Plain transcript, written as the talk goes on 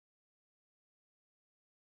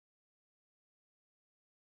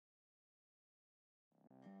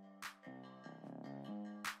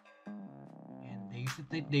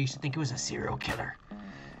They used to think it was a serial killer,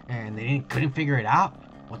 and they couldn't figure it out.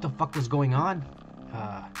 What the fuck was going on?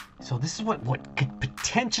 So this is what could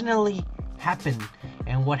potentially happen,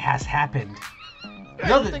 and what has happened. I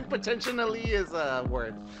don't think potentially is a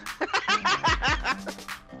word.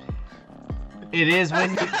 It is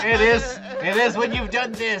when you've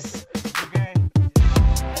done this. Okay. We're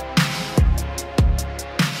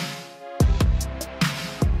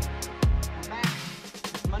back.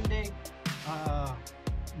 It's Monday,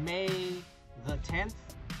 May the 10th.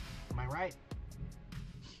 Am I right?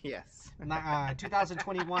 Yes.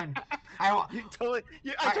 2021. I totally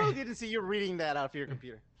didn't see you reading that out of your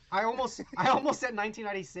computer. I almost said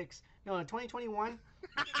 1996. No, 2021.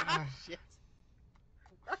 Shit.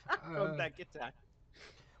 Come back, get that.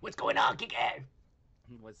 What's going on, Kike?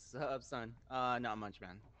 What's up, son? Not much,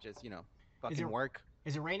 man. Just, fucking work.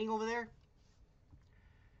 Is it raining over there?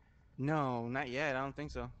 No, not yet. I don't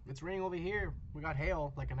think so. It's raining over here. We got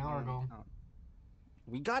hail like an hour ago.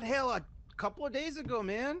 We got hail a couple of days ago,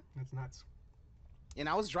 man. That's nuts. And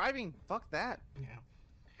I was driving. Fuck that. Yeah.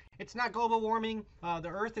 It's not global warming. The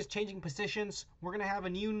Earth is changing positions. We're going to have a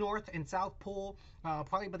new North and South Pole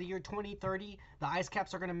probably by the year 2030. The ice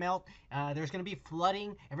caps are going to melt. There's going to be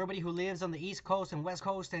flooding. Everybody who lives on the East Coast and West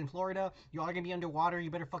Coast and Florida, you all are going to be underwater.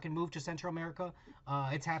 You better fucking move to Central America.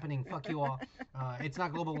 It's happening. Fuck you all. It's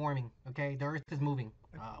not global warming, okay? The Earth is moving.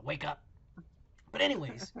 Wake up. But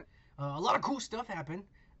anyways, a lot of cool stuff happened.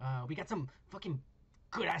 We got some fucking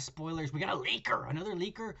good-ass spoilers. We got a leaker, another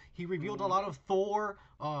leaker. He revealed a lot of Thor,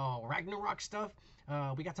 Ragnarok stuff.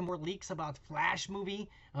 We got some more leaks about Flash movie.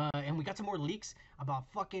 And we got some more leaks about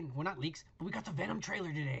fucking, well, not leaks, but we got the Venom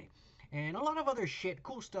trailer today. And a lot of other shit,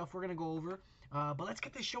 cool stuff we're going to go over. But let's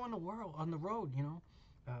get this show on the road, you know.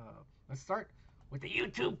 Let's start with the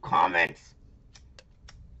YouTube comments.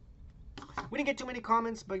 We didn't get too many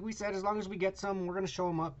comments, but we said as long as we get some, we're going to show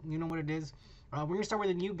them up. You know what it is. We're going to start with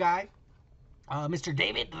a new guy. Mr.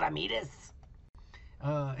 David Ramirez.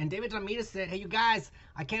 And David Ramirez said, hey, you guys,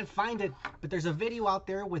 I can't find it, but there's a video out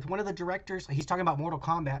there with one of the directors. He's talking about Mortal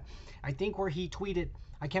Kombat, I think, where he tweeted,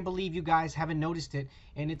 I can't believe you guys haven't noticed it,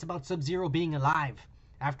 and it's about Sub-Zero being alive.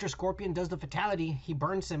 After Scorpion does the fatality, he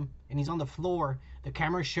burns him, and he's on the floor. The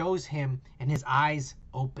camera shows him, and his eyes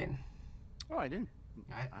open. Oh, I didn't.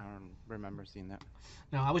 I don't remember seeing that.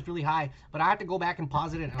 No, I was really high, but I had to go back and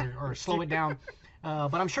pause it or slow it down.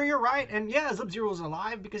 But I'm sure you're right, and yeah, Sub-Zero's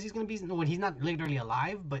alive because he's gonna be. Well, he's not literally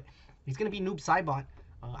alive, but he's gonna be Noob Saibot.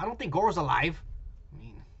 I don't think Goro's alive. I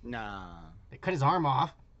mean, nah. They cut his arm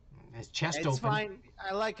off, his chest open. It's fine.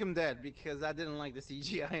 I like him dead because I didn't like the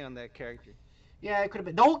CGI on that character. Yeah, it could have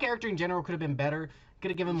been. The whole character in general could have been better.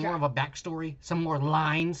 Could have given more of a backstory, some more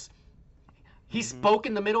lines. He spoke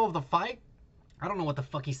in the middle of the fight. I don't know what the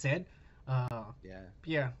fuck he said.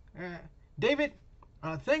 Yeah. David.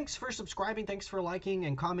 Thanks for subscribing, thanks for liking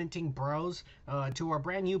and commenting, bros. To our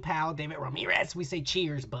brand new pal, David Ramirez, we say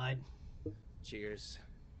cheers, bud. Cheers.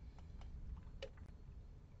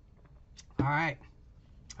 Alright.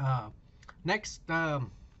 Next,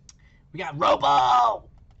 we got Robo!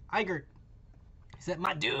 Igert. He said,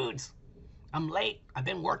 my dudes, I'm late, I've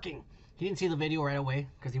been working. He didn't see the video right away,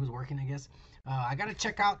 because he was working, I guess. I gotta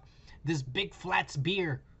check out this Big Flats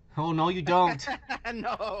beer. Oh, no, you don't.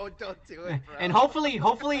 No, don't do it, bro. And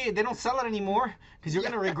hopefully they don't sell it anymore, because you're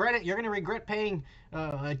going to regret it. You're going to regret paying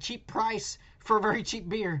a cheap price for a very cheap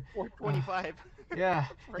beer. $4.25. Yeah.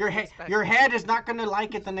 Your head is not going to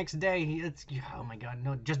like it the next day. Oh, my God.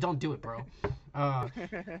 No, just don't do it, bro.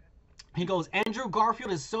 He goes, Andrew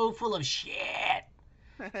Garfield is so full of shit.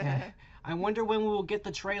 I wonder when we will get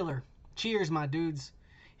the trailer. Cheers, my dudes.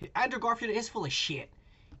 Andrew Garfield is full of shit.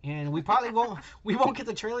 And we probably won't get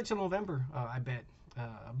the trailer till November, I bet.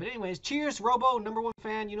 But anyways, cheers, Robo, #1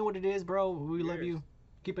 fan. You know what it is, bro. We love you.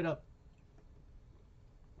 Keep it up.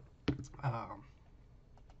 And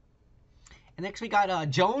next we got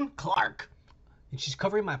Joan Clark. And she's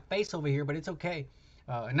covering my face over here, but it's okay.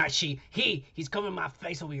 Not she. He's covering my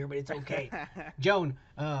face over here, but it's okay. Joan,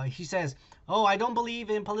 he says, oh, I don't believe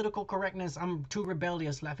in political correctness. I'm too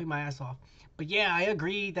rebellious, laughing my ass off. But yeah, I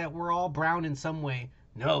agree that we're all brown in some way.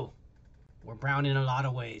 No, we're brown in a lot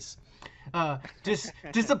of ways.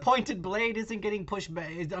 Disappointed Blade isn't getting pushed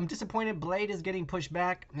back. I'm disappointed Blade is getting pushed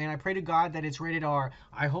back, and I pray to God that it's rated R.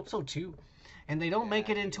 I hope so too. And they don't make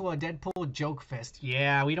it into a Deadpool joke fest.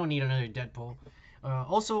 Yeah, we don't need another Deadpool.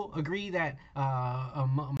 Also agree that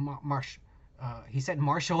he said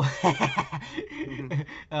Marshall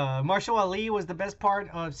Marshall Ali was the best part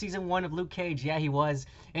of season 1 of Luke Cage. Yeah, he was,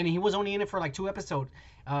 and he was only in it for like 2 episodes.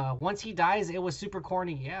 Once he dies, it was super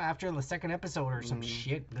corny. Yeah, after the 2nd episode or some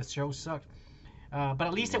shit, the show sucked. But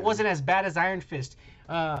at least it Yeah. wasn't as bad as Iron Fist.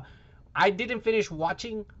 I didn't finish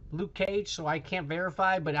watching Luke Cage, so I can't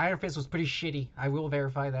verify. But Iron Fist was pretty shitty. I will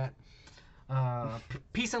verify that.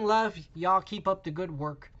 Peace and love, y'all. Keep up the good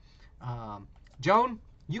work. Joan,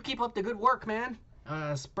 you keep up the good work, man.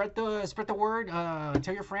 Spread the word.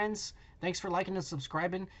 Tell your friends. Thanks for liking and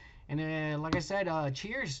subscribing. And like I said,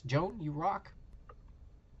 cheers, Joan. You rock.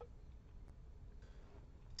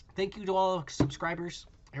 Thank you to all subscribers,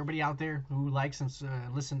 everybody out there who likes and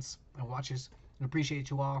listens and watches. I appreciate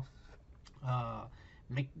you all. Uh,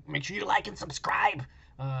 make sure you like and subscribe.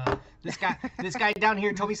 This guy down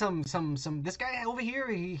here told me this guy over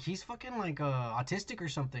here he's fucking like autistic or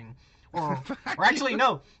something, or actually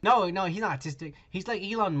no he's not autistic. He's like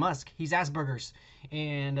Elon Musk. He's Asperger's,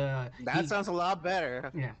 and That sounds a lot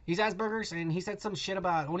better. yeah, he's Asperger's, and he said some shit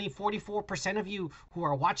about only 44% of you who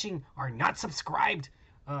are watching are not subscribed.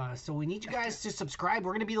 So we need you guys to subscribe.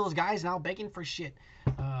 We're gonna be those guys now begging for shit.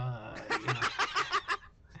 You know.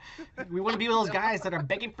 We want to be those guys that are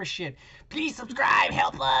begging for shit. Please subscribe,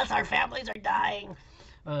 help us. Our families are dying.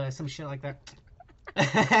 Some shit like that.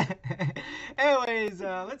 Anyways,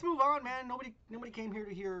 let's move on, man. Nobody came here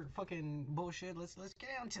to hear fucking bullshit. Let's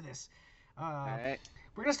get down to this. Alright.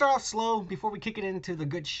 We're gonna start off slow before we kick it into the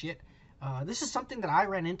good shit. This is something that I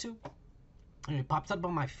ran into. And it pops up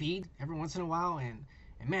on my feed every once in a while, and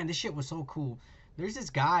man, this shit was so cool. There's this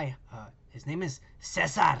guy. His name is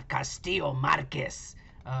Cesar Castillo Marquez.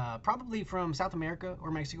 Probably from South America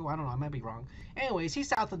or Mexico. I don't know. I might be wrong. Anyways, he's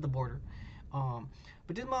south of the border. But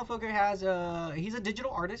this motherfucker has he's a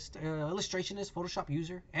digital artist, illustrationist, Photoshop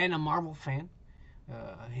user, and a Marvel fan.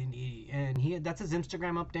 And he that's his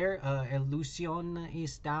Instagram up there,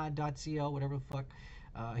 ilusionista.co, whatever the fuck.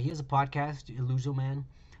 He has a podcast, Illuso Man.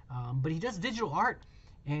 But he does digital art,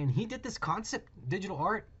 and he did this concept digital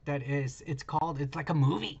art it's like a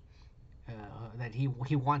movie. That he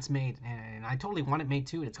wants made, and I totally want it made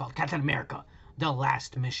too. It's called Captain America: The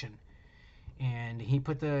Last Mission, and he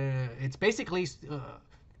put it's basically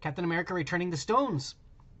Captain America returning the stones,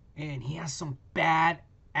 and he has some bad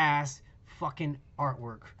ass fucking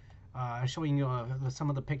artwork. Showing you some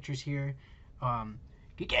of the pictures here.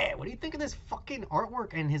 Kike, what do you think of this fucking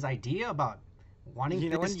artwork and his idea about wanting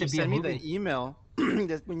You know, this when to you be a sent me movie? the email,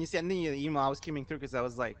 when you sent me the email, I was coming through because I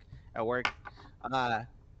was like at work.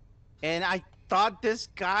 And I thought this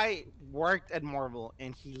guy worked at Marvel,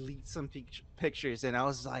 and he leaked some pictures, and I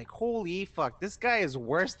was like, holy fuck, this guy is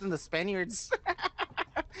worse than the Spaniards.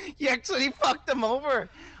 He actually fucked them over.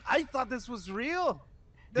 I thought this was real.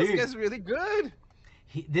 This Dude. guy's really good.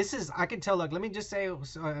 This is, I can tell, look, let me just say,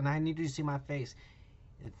 and I need you to see my face.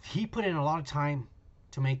 He put in a lot of time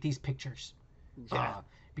to make these pictures. Yeah.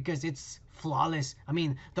 Because it's flawless. I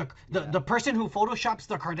mean, the person who photoshops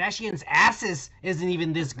the Kardashians' asses isn't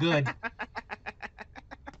even this good.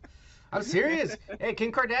 I'm serious. Hey,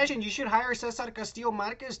 Kim Kardashian, you should hire Cesar Castillo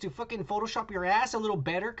Marquez to fucking Photoshop your ass a little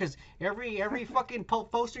better, because every fucking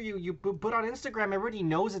poster you put on Instagram, everybody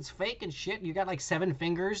knows it's fake and shit. You got like 7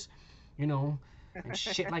 fingers, you know, and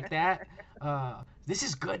shit like that. This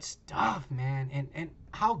is good stuff, man. And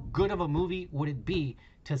how good of a movie would it be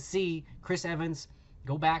to see Chris Evans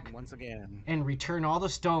go back Once again. and return all the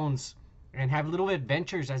stones and have little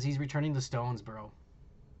adventures as he's returning the stones, bro.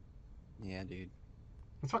 Yeah, dude.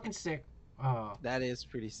 It's fucking sick. That is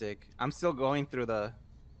pretty sick. I'm still going through the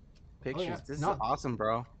pictures. yeah. This No. is awesome,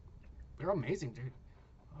 bro. They're amazing, dude.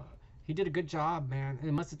 He did a good job, man.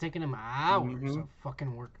 It must have taken him hours of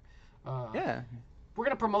fucking work. Yeah. We're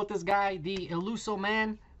gonna promote this guy, the Illuso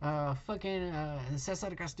Man. Cesar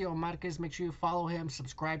Castillo Marquez. Make sure you follow him,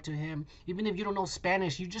 subscribe to him. Even if you don't know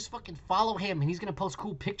Spanish, you just fucking follow him, and he's gonna post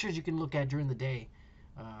cool pictures you can look at during the day.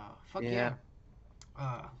 Fuck yeah.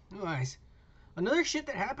 Nice. Another shit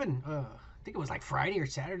that happened. I think it was like Friday or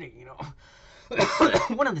Saturday. You know,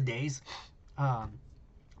 one of the days.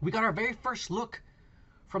 We got our very first look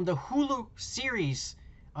from the Hulu series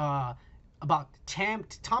about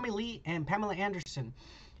Tommy Lee and Pamela Anderson.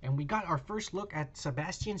 And we got our first look at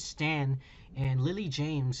Sebastian Stan and Lily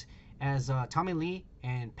James as Tommy Lee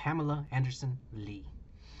and Pamela Anderson Lee.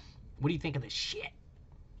 What do you think of this shit?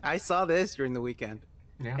 I saw this during the weekend.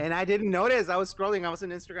 Yeah. And I didn't notice. I was scrolling. I was on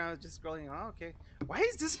Instagram. I was just scrolling. Oh, okay. Why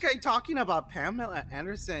is this guy talking about Pamela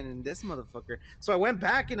Anderson and this motherfucker? So I went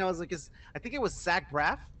back and I was like, I think it was Zach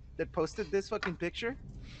Braff that posted this fucking picture.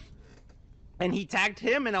 And he tagged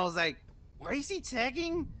him, and I was like, why is he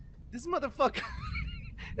tagging this motherfucker?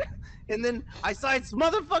 And then I saw it's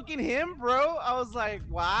motherfucking him, bro. I was like,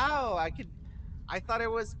 wow. I thought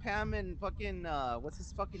it was Pam and fucking what's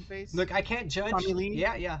his fucking face? Look, I can't judge. Tommy Lee?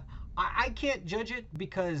 Yeah. I can't judge it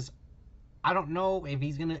because I don't know if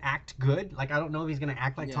he's gonna act good. Like I don't know if he's gonna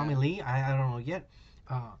act like Tommy Yeah. Lee. I don't know yet.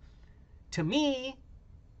 To me,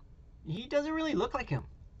 he doesn't really look like him.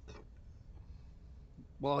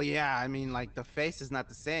 Well, yeah. I mean, like the face is not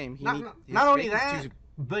the same. Not His only face is that, too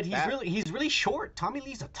but fat. he's really short. Tommy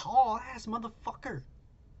Lee's a tall ass motherfucker.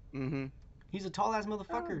 Mm-hmm. He's a tall ass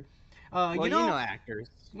motherfucker. Well, You know, actors.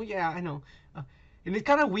 well, yeah, I know. And it's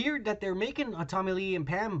kind of weird that they're making a Tommy Lee and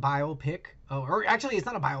Pam biopic. Or actually, it's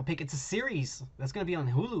not a biopic. It's a series that's going to be on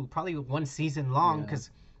Hulu, probably one season long. Yeah.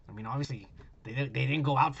 Because, I mean, obviously, they didn't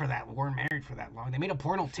go out for that. Weren't married for that long. They made a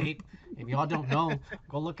porno tape. If y'all don't know,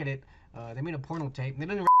 go look at it. They made a porno tape. They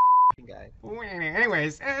didn't. Guy.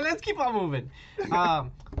 Anyways, let's keep on moving.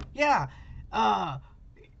 Yeah.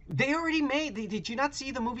 They already made. Did you not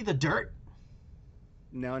see the movie The Dirt?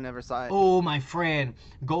 No, never saw it. Oh, my friend,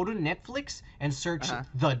 go to Netflix and search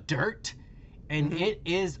The Dirt, and it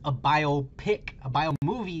is a biopic, a bio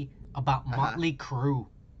movie about Motley Crue.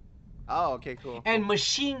 Oh, okay, cool. And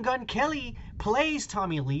Machine Gun Kelly plays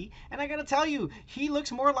Tommy Lee, and I gotta tell you, he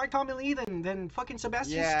looks more like Tommy Lee than fucking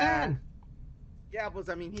Sebastian Stan. Yeah, but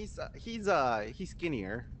I mean, he's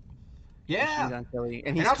skinnier. Yeah. Machine Gun Kelly,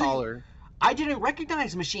 and he's I'll tell you, taller. I didn't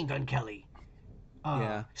recognize Machine Gun Kelly.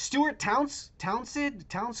 Stuart Townsend,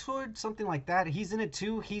 something like that. He's in it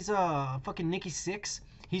too. He's fucking Nikki Sixx.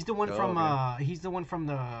 He's the one from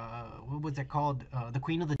the what was it called? The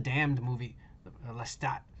Queen of the Damned movie,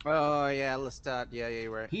 Lestat. Oh yeah, Lestat. Yeah,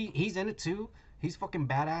 you're right. He's in it too. He's fucking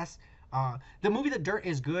badass. The movie The Dirt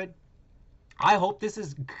is good. I hope this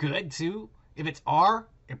is good too. If it's R,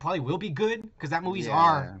 it probably will be good because that movie's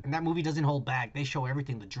R, and that movie doesn't hold back. They show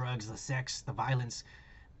everything: the drugs, the sex, the violence.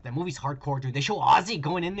 That movie's hardcore, dude. They show Ozzy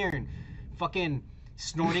going in there and fucking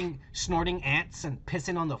snorting ants and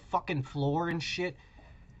pissing on the fucking floor and shit.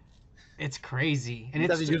 It's crazy. And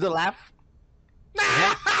does he do the laugh?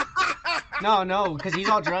 Yeah. No, because he's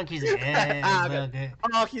all drunk. He's like, okay.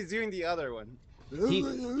 Oh, he's doing the other one. He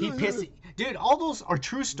pisses. Dude, all those are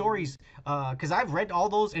true stories. Because I've read all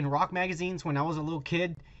those in rock magazines when I was a little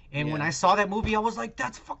kid. And when I saw that movie, I was like,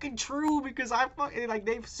 that's fucking true, because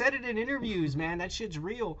they've said it in interviews, man. That shit's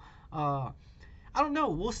real. I don't know.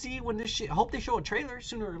 We'll see when this shit. I hope they show a trailer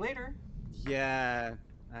sooner or later. Yeah.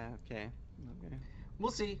 Okay.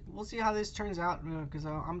 We'll see. We'll see how this turns out, because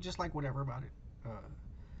I'm just like whatever about it.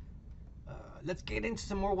 Let's get into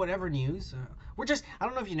some more whatever news. I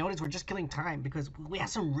don't know if you noticed, we're just killing time because we have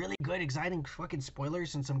some really good, exciting fucking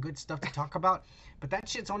spoilers and some good stuff to talk about. But that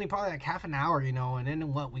shit's only probably like half an hour, and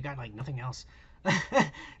then what? We got like nothing else.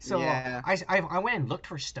 So yeah. I went and looked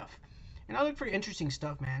for stuff. And I looked for interesting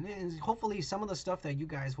stuff, man. And hopefully some of the stuff that you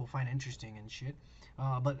guys will find interesting and shit.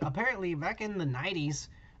 But apparently back in the 90s,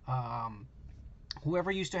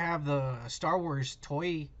 whoever used to have the Star Wars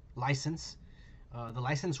toy license, the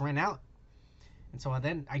license ran out. And so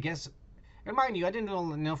then I guess, and mind you, I didn't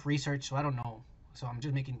do enough research, so I don't know. So I'm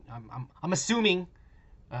just I'm assuming,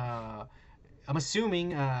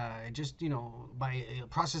 just by a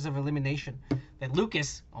process of elimination, that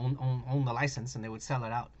Lucas owned the license and they would sell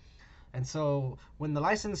it out. And so when the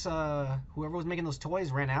license, whoever was making those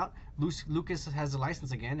toys ran out, Lucas has the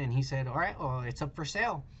license again, and he said, "All right, well, it's up for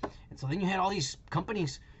sale." And so then you had all these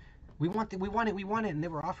companies, we want it, and they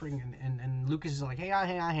were offering, and Lucas is like, "Hey,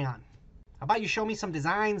 hang on. How about you show me some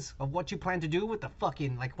designs of what you plan to do with the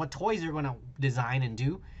fucking, like, what toys you're gonna design and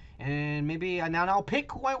do, and maybe now I'll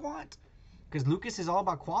pick who I want." Because Lucas is all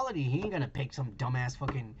about quality. He ain't gonna pick some dumbass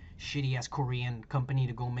fucking shitty ass Korean company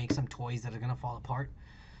to go make some toys that are gonna fall apart.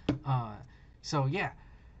 So yeah,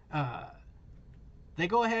 they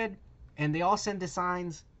go ahead and they all send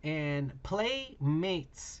designs, and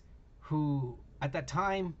Playmates, who at that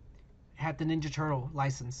time had the Ninja Turtle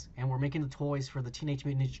license and were making the toys for the Teenage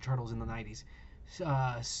Mutant Ninja Turtles in the 90s,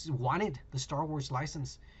 wanted the Star Wars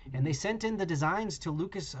license, and they sent in the designs to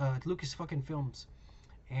Lucas fucking Films.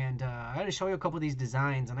 And I gotta show you a couple of these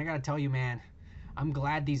designs, and I gotta tell you, man, I'm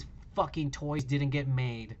glad these fucking toys didn't get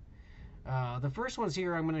made. The first ones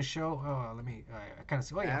here I'm gonna show. Let me. I kind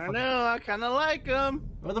of. I don't know. I kind of like them.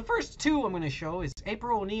 Well, the first two I'm gonna show is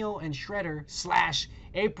April O'Neil and Shredder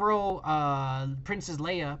 / April Princess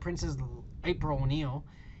Leia, Princess April O'Neil,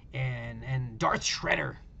 and Darth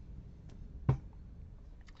Shredder.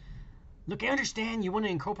 Look, I understand you want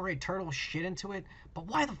to incorporate turtle shit into it, but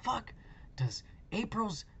why the fuck does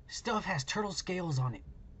April's stuff has turtle scales on it?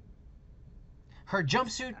 Her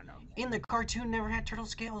jumpsuit in the cartoon never had turtle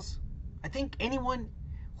scales. I think anyone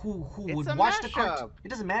who would watch the cartoon, it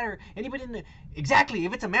doesn't matter. Anybody exactly,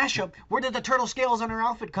 if it's a mashup, where did the turtle scales on her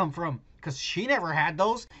outfit come from? Because she never had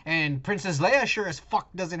those, and Princess Leia sure as fuck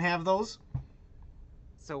doesn't have those.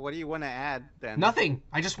 So what do you want to add then? Nothing.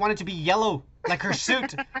 I just want it to be yellow, like her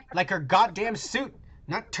suit, like her goddamn suit,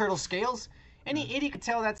 not turtle scales. Any idiot could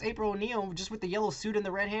tell that's April O'Neil just with the yellow suit and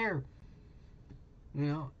the red hair. You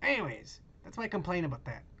know. Anyways, that's my complaint about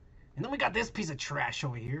that. And then we got this piece of trash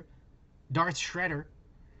over here, Darth Shredder.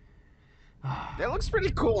 That looks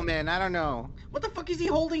pretty cool, man. I don't know. What the fuck is he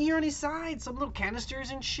holding here on his side? Some little canisters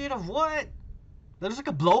and shit of what? That looks like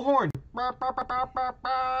a blowhorn.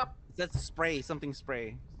 That's spray, something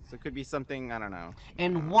spray. So it could be something, I don't know.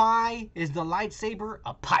 And why is the lightsaber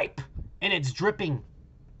a pipe? And it's dripping.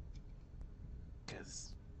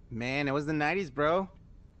 Because, man, it was the 90s, bro.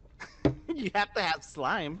 You have to have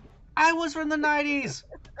slime. I was from the 90s.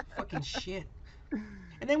 Fucking shit.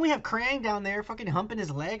 And then we have Krang down there fucking humping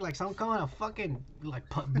his leg like some kind of fucking like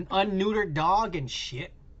unneutered dog and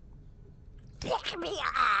shit. Pick me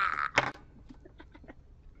up.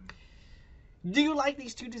 Do you like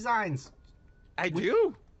these two designs? I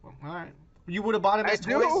do. All right. You would have bought them as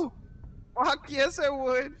toys? Do. Fuck yes, I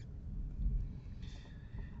would.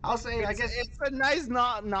 I'll say, I guess it's a nice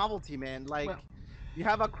novelty, man. Like, well, you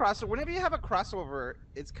have a crossover. Whenever you have a crossover,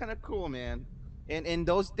 it's kind of cool, man. And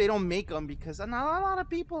those, they don't make them because not a lot of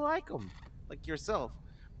people like them, like yourself.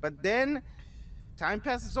 But then time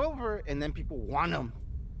passes over, and then people want them,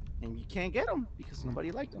 and you can't get them because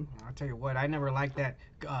nobody liked them. I'll tell you what, I never liked that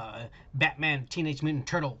Batman Teenage Mutant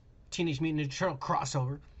Ninja Turtle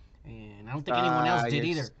crossover, and I don't think anyone else did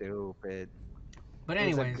either. Stupid. But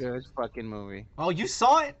anyways, it's a good fucking movie. Oh, you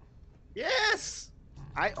saw it? Yes,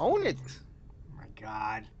 I own it. Oh my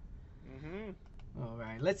God. Mhm. All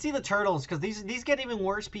right, let's see the turtles, because these get even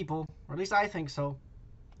worse, people. Or at least I think so.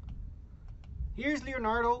 Here's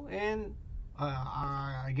Leonardo and,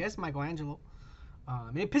 I guess Michelangelo.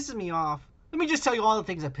 It pisses me off. Let me just tell you all the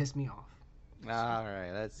things that piss me off. All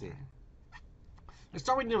right, let's see. Let's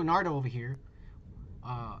start with Leonardo over here.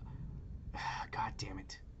 God damn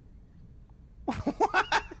it.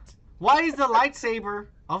 What? Why is the lightsaber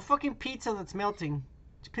a fucking pizza that's melting?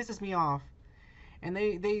 It pisses me off. And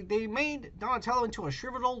they made Donatello into a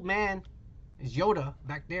shriveled old man. Is Yoda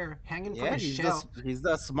back there hanging from his shell. He's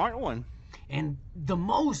the smart one. And the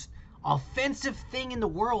most offensive thing in the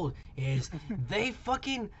world is they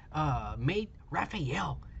fucking made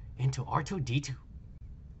Raphael into R2-D2.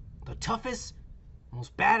 The toughest,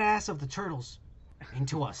 most badass of the turtles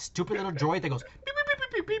into a stupid little droid that goes beep,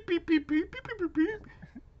 beep, beep, beep, beep, beep, beep, beep, beep,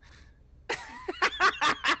 beep.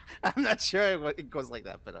 I'm not sure it goes like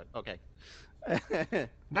that, but okay.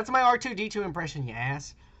 That's my R2-D2 impression, you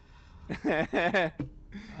ass. Yeah,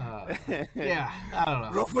 I don't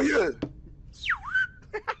know. Raphael.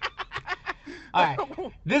 Alright,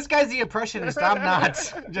 this guy's the impressionist, I'm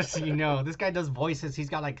not. Just so you know, this guy does voices. He's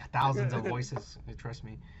got like thousands of voices, trust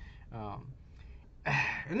me.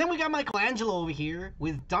 And then we got Michelangelo over here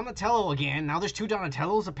with Donatello again. Now there's two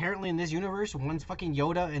Donatellos apparently in this universe. One's fucking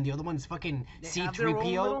Yoda and the other one's fucking C3PO. They have their own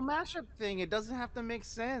little mashup thing. It doesn't have to make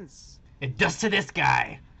sense. It does to this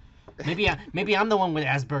guy. Maybe I'm the one with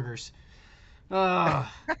Asperger's.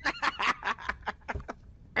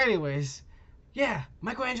 Anyways, yeah,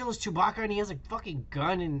 Michelangelo's Chewbacca and he has a fucking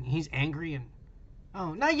gun and he's angry and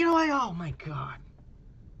now you know what? Oh my God.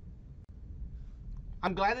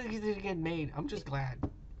 I'm glad that he didn't get made. I'm just glad.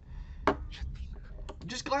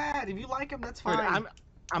 Just glad. If you like him, that's fine.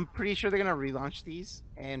 I'm pretty sure they're gonna relaunch these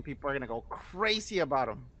and people are gonna go crazy about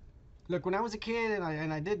them. Look, when I was a kid and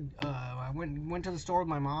I went to the store with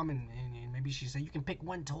my mom and maybe she said you can pick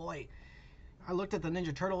one toy. I looked at the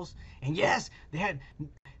Ninja Turtles and yes, they had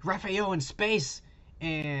Raphael in space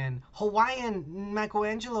and Hawaiian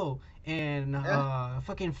Michelangelo and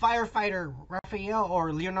fucking firefighter Raphael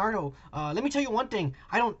or Leonardo. Let me tell you one thing.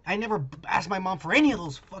 I never asked my mom for any of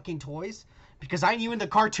those fucking toys because I knew in the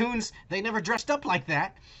cartoons they never dressed up like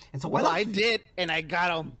that. And so well, I did, and I got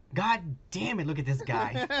them. God damn it! Look at this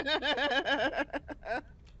guy.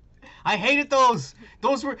 I hated those.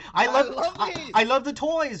 Those were I love the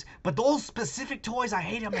toys, but those specific toys I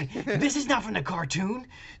hate. I'm like, this is not from the cartoon.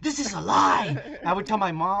 This is a lie. I would tell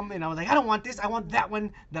my mom, and I was like, I don't want this. I want that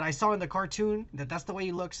one that I saw in the cartoon. That's the way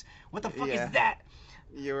he looks. What the fuck is that?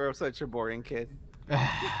 You were such a boring kid.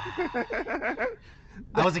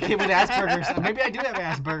 I was a kid with Asperger's. Maybe I do have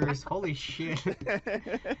Asperger's. Holy shit.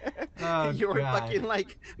 Oh, you were God. fucking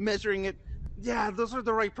like measuring it. Yeah, those are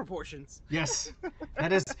the right proportions. Yes,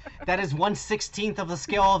 that is 1/16 of the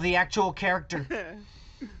scale of the actual character.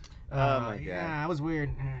 Oh my God. Yeah, that was weird.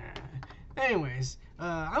 Anyways,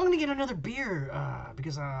 I'm gonna get another beer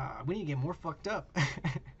because we need to get more fucked up.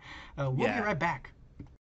 We'll be right back.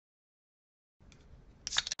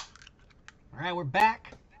 All right, we're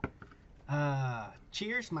back.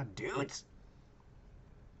 Cheers, my dudes.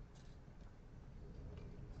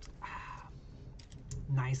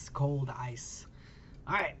 Nice cold ice.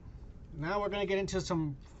 All right, now we're gonna get into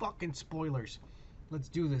some fucking spoilers. Let's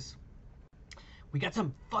do this. We got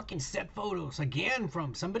some fucking set photos again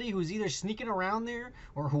from somebody who's either sneaking around there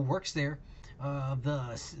or who works there.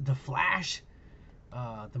 The Flash,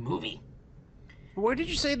 the movie. Where did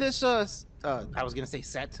you say this? I was gonna say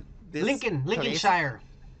set. This Lincolnshire,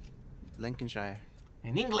 Lincolnshire.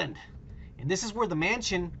 in England, and this is where the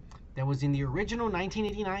mansion that was in the original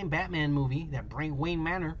 1989 Batman movie, that Wayne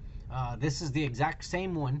Manor. This is the exact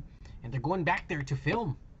same one, and they're going back there to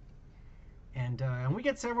film. And we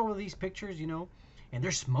get several of these pictures, you know, and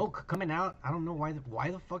there's smoke coming out. I don't know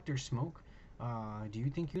why the fuck there's smoke. Do you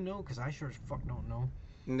think you know? Because I sure as fuck don't know.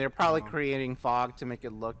 And they're probably creating fog to make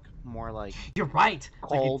it look more like You're right.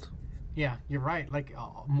 cold. Like yeah, you're right. Like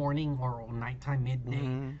morning or nighttime,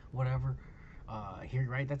 midday, whatever. You're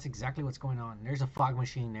right. That's exactly what's going on. There's a fog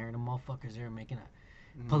machine there, and the motherfuckers there making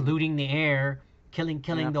polluting the air, killing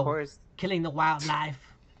the wildlife.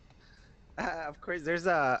 Of course, there's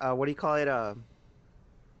a what do you call it?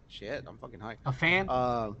 Shit, I'm fucking high. A fan?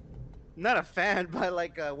 Not a fan, but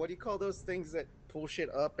like what do you call those things that pull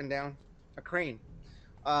shit up and down? A crane.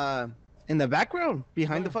 In the background,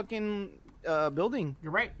 behind the fucking building.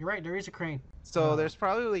 You're right. There is a crane. So there's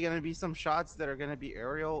probably gonna be some shots that are gonna be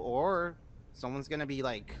aerial, or someone's gonna be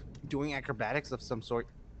like doing acrobatics of some sort.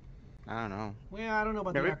 I don't know. Well, I don't know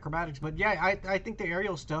about the acrobatics, but yeah, I think the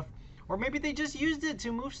aerial stuff. Or maybe they just used it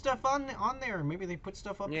to move stuff on there. Maybe they put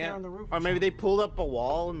stuff up there on the roof. Or maybe they pulled up a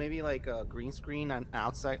wall, maybe like a green screen on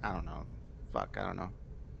outside. I don't know. Fuck, I don't know.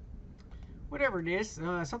 Whatever it is,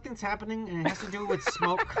 something's happening and it has to do with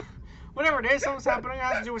smoke. Whatever it is, something's happening and it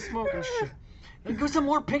has to do with smoke and shit. Let's go some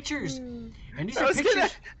more pictures. And these are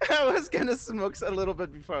pictures. I was gonna smoke a little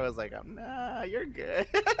bit before. I was like, nah, you're good.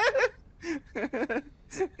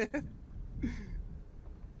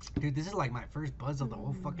 Dude, this is like my first buzz of the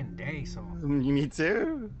whole fucking day, so... Me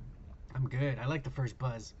too. I'm good. I like the first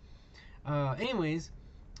buzz. Anyways,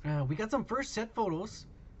 we got some first set photos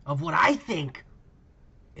of what I think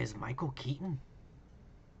is Michael Keaton.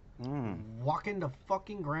 Walking the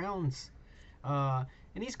fucking grounds. And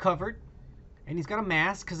he's covered. And he's got a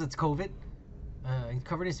mask because it's COVID. He's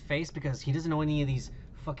covered his face because he doesn't know any of these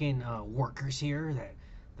fucking workers here that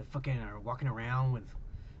fucking are walking around with...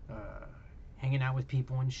 hanging out with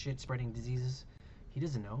people and shit, spreading diseases. He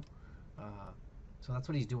doesn't know. So that's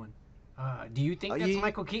what he's doing. Do you think that's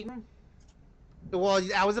Michael Keaton? Well,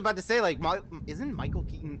 I was about to say, like, isn't Michael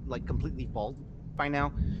Keaton, like, completely bald by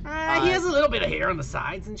now? He has a little bit of hair on the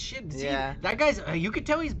sides and shit. See, yeah. That guy's, you could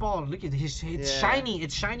tell he's bald. Look at his, it's shiny.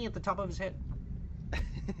 It's shiny at the top of his head.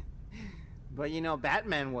 But, you know,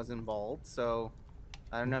 Batman wasn't bald, so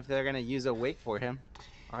I don't know if they're going to use a wig for him.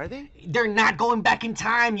 Are they? They're not going back in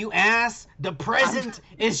time, you ass. The present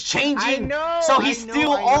is changing. I know. So he's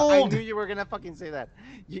still old. I knew you were gonna fucking say that.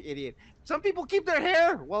 You idiot. Some people keep their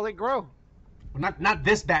hair while they grow. Well, not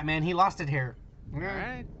this Batman. He lost it hair. All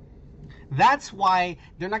right. That's why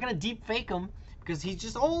they're not gonna deep fake him, because he's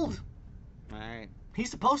just old. All right. He's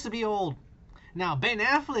supposed to be old. Now Ben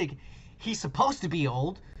Affleck, he's supposed to be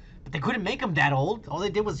old, but they couldn't make him that old. All they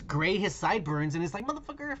did was gray his sideburns, and it's like,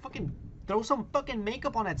 motherfucker, fucking throw some fucking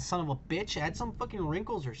makeup on that son of a bitch. Add some fucking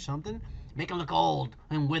wrinkles or something. Make him look old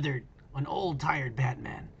and withered. An old, tired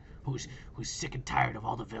Batman who's sick and tired of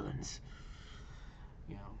all the villains.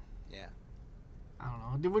 You know. Yeah. I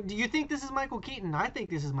don't know. Do you think this is Michael Keaton? I think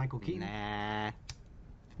this is Michael Keaton. Nah.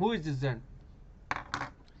 Who is this then?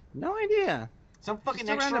 No idea. Some fucking Just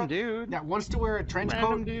a extra random dude. that wants to wear a trench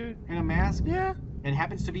coat Dude. and a mask. Yeah. And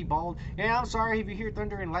happens to be bald. Yeah, I'm sorry if you hear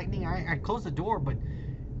thunder and lightning. I closed the door, but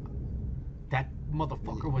that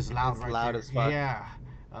motherfucker was loud right loud there. as fuck. Yeah.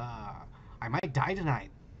 I might die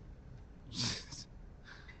tonight.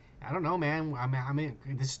 I don't know, man. I mean,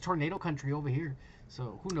 this is tornado country over here,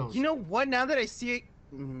 so who knows? You know what? Now that I see it,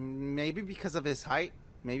 maybe because of his height,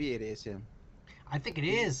 maybe it is him. I think it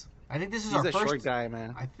is. I think this is He's our a first. short guy,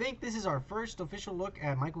 man. I think this is our first official look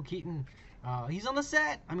at Michael Keaton. He's on the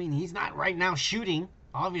set. I mean, he's not right now shooting,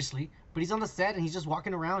 obviously, but he's on the set and he's just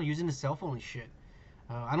walking around using his cell phone and shit.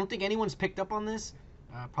 I don't think anyone's picked up on this.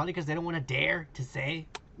 Probably because they don't want to dare to say.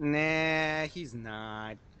 Nah, he's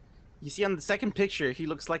not. You see on the second picture, he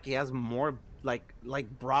looks like he has more like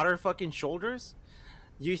broader fucking shoulders.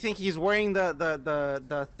 You think he's wearing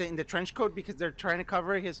the trench coat because they're trying to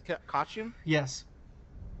cover his costume? Yes.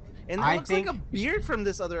 And it looks like a beard from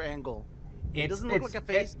this other angle. It doesn't look like a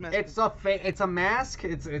face mask. It's a mask.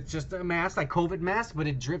 It's just a mask, like COVID mask, but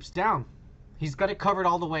it drips down. He's got it covered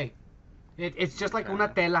all the way. It's just like una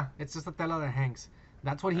tela. It's just a tela that hangs.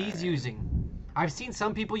 That's what he's using. I've seen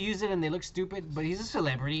some people use it and they look stupid, but he's a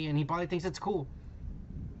celebrity and he probably thinks it's cool.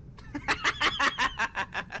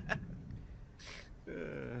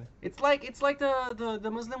 It's like the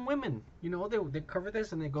Muslim women. They cover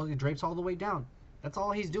this and it drapes all the way down. That's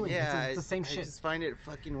all he's doing. Yeah, It's the same I shit. just find it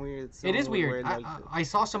fucking weird. It is Someone weird. wearing, I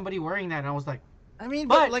saw somebody wearing that and I was like, I mean,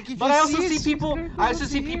 but like if but you I also it, see it's people. gonna go I also up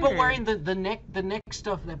see to people here. wearing the neck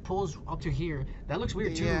stuff that pulls up to here. That looks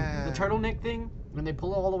weird too. Yeah. The turtleneck thing when they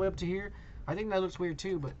pull it all the way up to here. I think that looks weird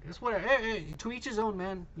too. But it's whatever. Hey, to each his own,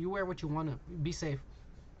 man. You wear what you want to. Be safe.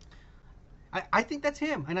 I think that's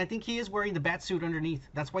him, and I think he is wearing the bat suit underneath.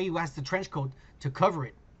 That's why he has the trench coat to cover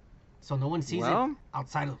it, so no one sees it Well,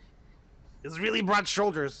 outside of. It's really broad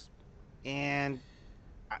shoulders, and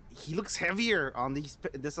he looks heavier on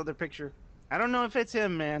this other picture. I don't know if it's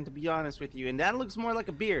him, man. To be honest with you, and that looks more like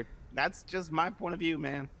a beard. That's just my point of view,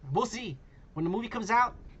 man. We'll see when the movie comes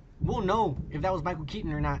out. We'll know if that was Michael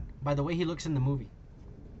Keaton or not by the way he looks in the movie.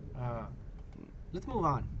 Let's move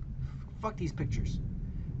on. Fuck these pictures.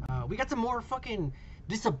 We got some more fucking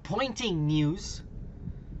disappointing news.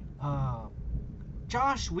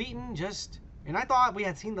 Josh Wheaton and I thought we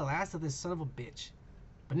had seen the last of this son of a bitch.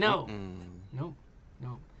 But no. Nope.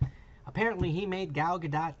 Apparently he made Gal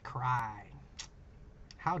Gadot cry.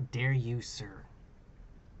 How dare you, sir?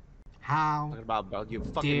 How Talking about you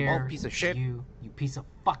fucking dare bald piece of shit. you piece of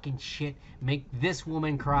fucking shit, make this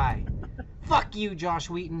woman cry. Fuck you, Josh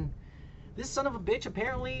Wheaton. This son of a bitch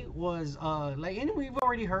apparently was and we've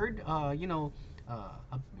already heard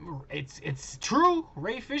it's true.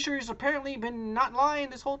 Ray Fisher's apparently been not lying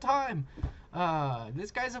this whole time.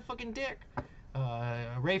 This guy's a fucking dick.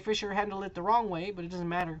 Ray Fisher handled it the wrong way, but it doesn't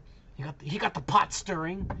matter. He got the pot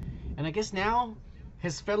stirring, and I guess now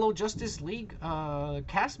his fellow Justice League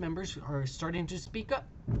cast members are starting to speak up.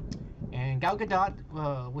 And Gal Gadot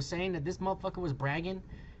was saying that this motherfucker was bragging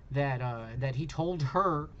that he told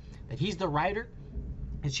her that he's the writer,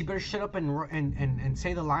 and she better shut up and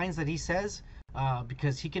say the lines that he says,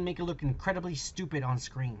 because he can make it look incredibly stupid on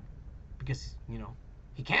screen, because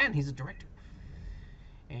he can. He's a director.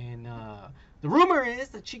 And the rumor is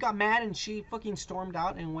that she got mad and she fucking stormed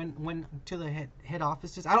out and went to the head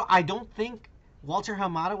offices. I don't think Walter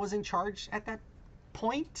Hamada was in charge at that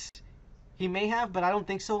point. He may have, but I don't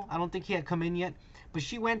think so. I don't think he had come in yet. But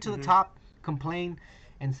she went to the top, complained,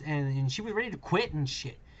 and she was ready to quit and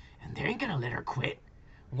shit. And they ain't gonna let her quit.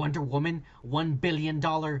 Wonder Woman, $1 billion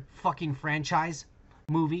fucking franchise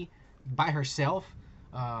movie by herself.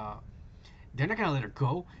 They're not gonna let her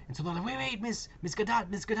go. And so they're like, wait, Miss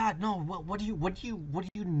Gadot, no, what do you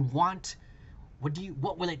want?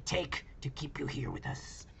 What will it take to keep you here with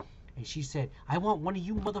us? And she said, I want one of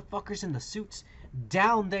you motherfuckers in the suits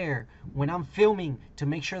down there when I'm filming to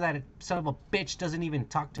make sure that son of a bitch doesn't even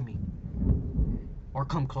talk to me or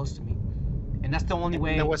come close to me. And that's the only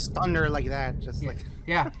way. There was thunder like that, just like.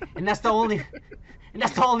 Yeah, and that's the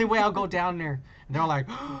only way I'll go down there. And they're all like,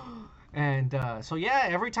 and so yeah,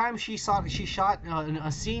 every time she shot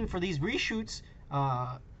a scene for these reshoots,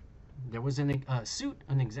 there was an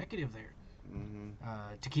executive there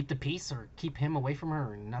to keep the peace or keep him away from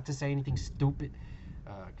her and not to say anything stupid,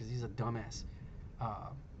 because he's a dumbass.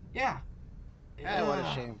 Yeah. What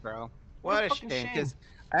a shame, bro. What a fucking shame. shame. Because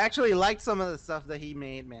I actually liked some of the stuff that he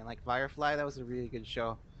made, man. Like Firefly, that was a really good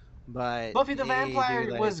show. But Buffy the Vampire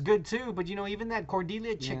dude, was good too, but even that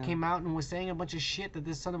Cordelia chick Yeah. came out and was saying a bunch of shit that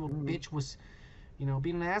this son of a bitch was,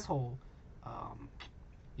 being an asshole.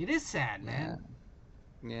 It is sad, man.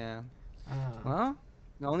 Yeah. Uh, Well,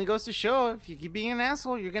 it only goes to show if you keep being an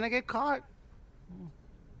asshole, you're gonna get caught.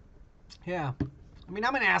 yeah. I mean,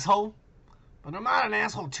 I'm an asshole, but I'm not an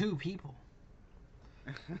asshole to people.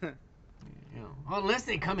 Unless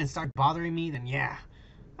they come and start bothering me, then yeah.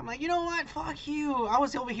 I'm like, you know what? Fuck you. I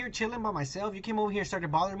was over here chilling by myself. You came over here and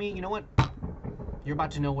started bothering me. You know what? You're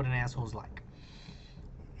about to know what an asshole's like.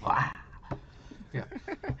 Wow. Yeah.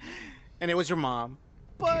 And it was your mom.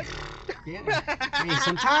 But Yeah. I mean,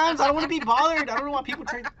 sometimes I don't want to be bothered. I don't know why people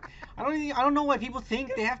try. I don't know why people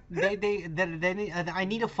think that I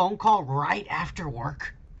need a phone call right after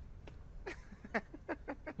work.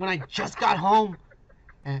 When I just got home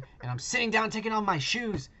and I'm sitting down taking off my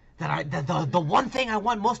shoes, the one thing I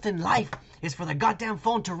want most in life is for the goddamn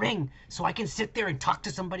phone to ring so I can sit there and talk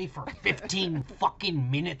to somebody for 15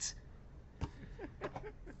 fucking minutes.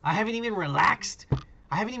 I haven't even relaxed.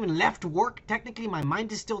 I haven't even left work. Technically, my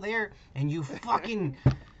mind is still there, and you fucking.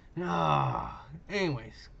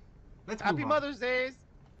 Anyways, let's move Happy on. Mother's Days.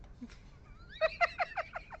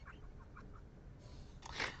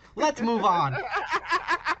 Let's move on.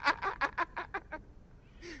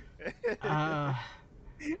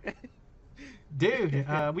 Dude,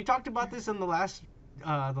 we talked about this in the last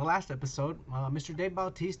episode. Mr. Dave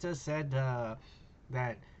Bautista said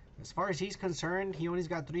that As far as he's concerned, he only's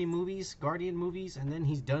got 3 movies, Guardian movies, and then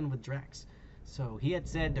he's done with Drax. So he had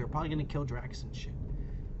said they're probably gonna kill Drax and shit.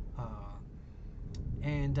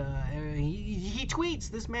 He tweets.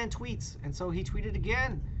 This man tweets, and so he tweeted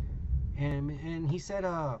again, and he said,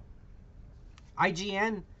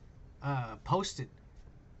 IGN posted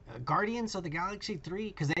Guardians of the Galaxy 3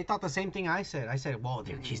 because they thought the same thing I said. I said, well,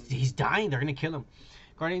 he's dying. They're gonna kill him.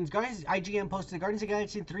 Guys, IGN posted Guardians of the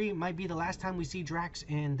Galaxy 3 might be the last time we see Drax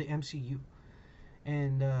in the MCU.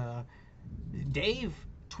 And Dave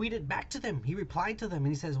tweeted back to them. He replied to them and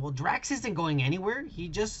he says, well, Drax isn't going anywhere.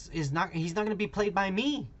 He's not going to be played by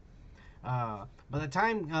me. By the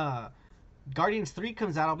time Guardians 3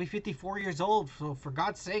 comes out, I'll be 54 years old. So for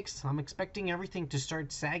God's sakes, I'm expecting everything to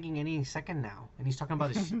start sagging any second now. And he's talking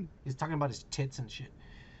about his tits and shit.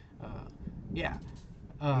 Yeah.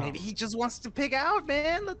 Maybe he just wants to pig out,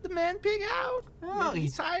 man. Let the man pig out. Oh,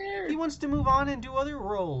 he's tired. He wants to move on and do other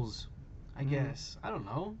roles, I guess. I don't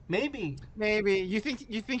know. Maybe. You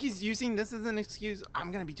think he's using this as an excuse?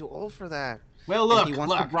 I'm gonna be too old for that. Well, look. And he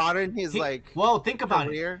wants to broaden his Well, think about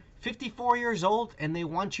career. it. 54 years old, and they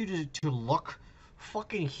want you to look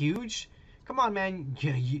fucking huge. Come on, man.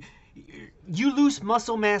 You lose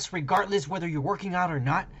muscle mass regardless whether you're working out or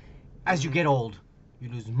not. As you get old, you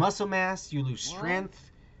lose muscle mass. You lose strength.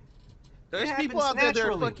 There's people out there that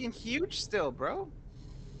are fucking huge still, bro.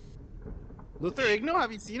 Luther Igno, have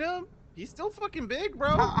you seen him? He's still fucking big,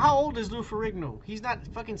 bro. How old is Lou Ferrigno? He's not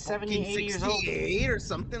fucking 70, 80 years old. 68 or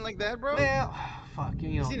something like that, bro. Well, fuck,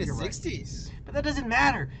 you know. He's in his right. 60s. But that doesn't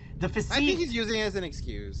matter. The physique. I think he's using it as an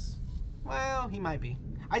excuse. Well, he might be.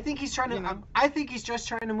 I think he's trying to. I think he's just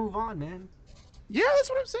trying to move on, man. Yeah, that's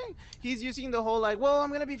what I'm saying. He's using the whole well,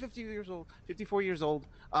 I'm gonna be 54 years old.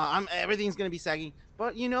 Everything's gonna be saggy.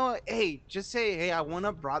 But hey, just say, hey, I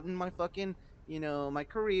wanna broaden my fucking, my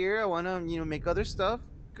career. I wanna, make other stuff.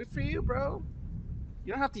 Good for you, bro.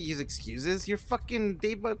 You don't have to use excuses. You're fucking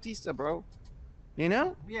Dave Bautista, bro. You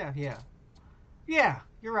know? Yeah.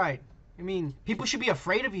 You're right. I mean, people should be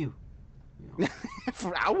afraid of you.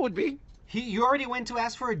 I would be. You already went to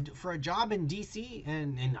ask for a job in DC,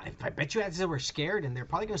 and I bet you they were scared, and they're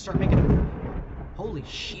probably gonna start making. Holy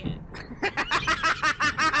shit!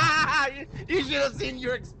 You should have seen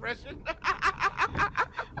your expression.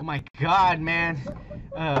 Oh my God, man!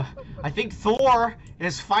 I think Thor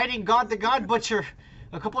is fighting God the God Butcher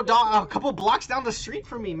a couple blocks down the street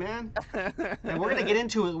from me, man. And we're gonna get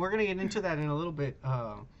into it. We're gonna get into that in a little bit.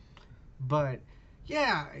 But.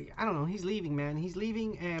 Yeah, I don't know. He's leaving, man. He's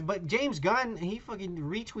leaving. But James Gunn, he fucking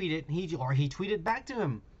retweeted. He tweeted back to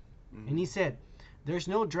him, and he said, "There's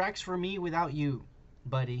no Drax for me without you,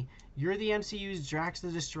 buddy. You're the MCU's Drax the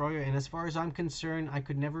Destroyer, and as far as I'm concerned, I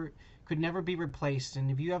could never be replaced. And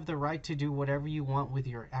if you have the right to do whatever you want with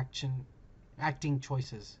your acting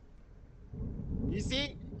choices." You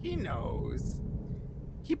see, he knows.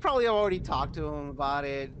 He probably already talked to him about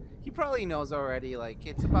it. He probably knows already,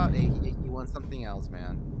 it's about, he wants something else,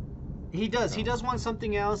 man. He does. So. He does want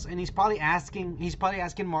something else, and he's probably asking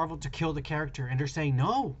Marvel to kill the character, and they're saying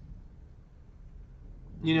no.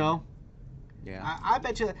 Yeah. I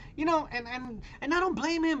bet you, and I don't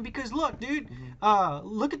blame him because look, dude,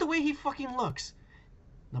 look at the way he fucking looks.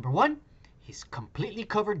 Number one, he's completely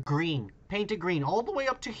covered green, painted green, all the way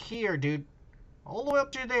up to here, dude. All the way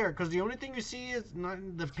up to there, because the only thing you see is not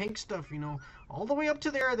the pink stuff, All the way up to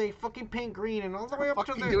there, they fucking paint green, and all the way up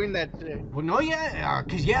to there. Doing that shit. Well, no,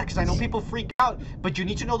 because I know people freak out, but you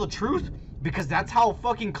need to know the truth, because that's how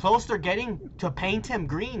fucking close they're getting to paint him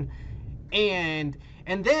green, and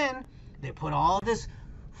then they put all this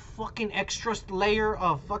fucking extra layer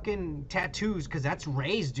of fucking tattoos, because that's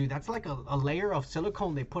raised, dude. That's like a layer of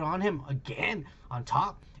silicone they put on him again on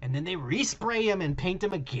top, and then they respray him and paint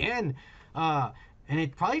him again. And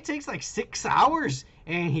it probably takes 6 hours,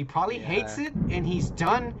 and he probably hates it, and he's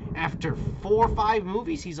done after 4 or 5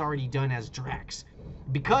 movies he's already done as Drax.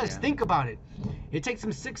 Because think about it, it takes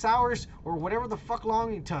him 6 hours or whatever the fuck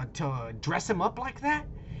long to dress him up like that,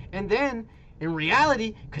 and then in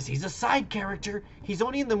reality, because he's a side character, he's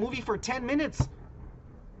only in the movie for 10 minutes.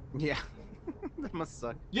 Yeah. That must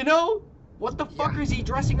suck. What the fuck is he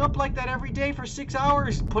dressing up like that every day for 6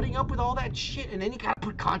 hours, putting up with all that shit, and then he gotta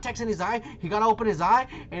put contacts in his eye, he gotta open his eye,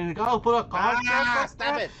 and he gotta put a contact.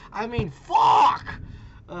 Stop it. I mean, fuck!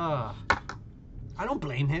 I don't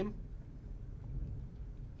blame him.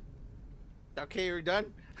 Okay, you're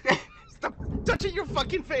done? Stop touching your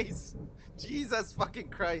fucking face! Jesus fucking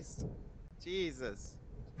Christ. Jesus.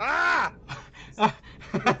 Ah!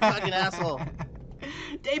 Fucking asshole.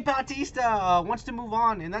 Dave Bautista wants to move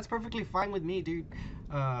on, and that's perfectly fine with me, dude.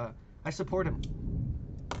 I support him.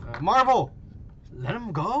 Marvel, let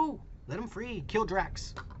him go. Let him free. Kill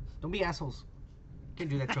Drax. Don't be assholes. Can't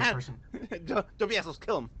do that to a person. Don't be assholes.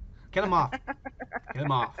 Kill him. Kill him off. Kill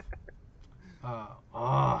him off.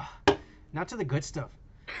 Now to the good stuff.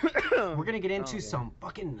 We're gonna get into some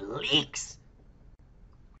fucking leaks.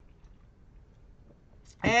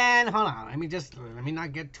 And hold on, let me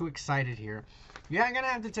not get too excited here. Yeah, I'm gonna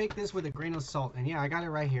have to take this with a grain of salt. And yeah, I got it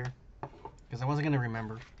right here because I wasn't gonna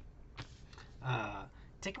remember.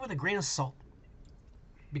 Take it with a grain of salt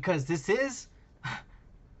because this is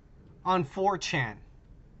on 4chan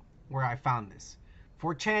where I found this.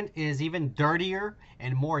 4chan is even dirtier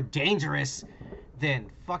and more dangerous than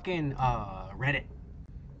fucking Reddit.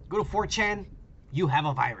 Go to 4chan, you have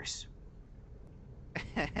a virus.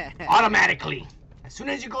 Automatically. As soon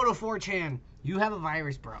as you go to 4chan, you have a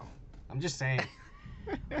virus, bro. I'm just saying.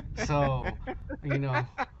 So, you know,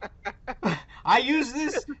 I use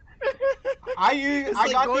this. It's I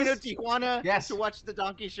like got going this. to Tijuana Yes. to watch the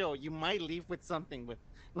donkey show. You might leave with something.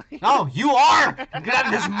 No, you are.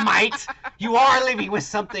 This might. You are living with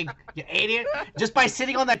something, you idiot. Just by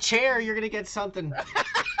sitting on that chair, you're gonna get something.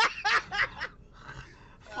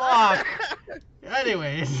 Fuck.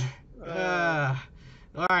 Anyways,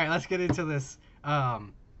 all right, let's get into this.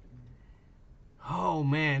 Oh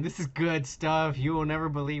man, this is good stuff. You will never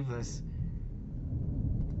believe this.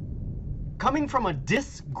 Coming from a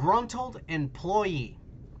disgruntled employee,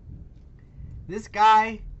 this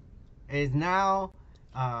guy is now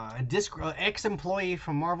an ex-employee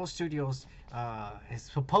from Marvel Studios. Has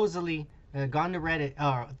supposedly gone to Reddit,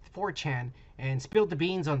 4chan, and spilled the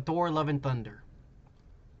beans on Thor: Love and Thunder.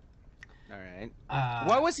 All right.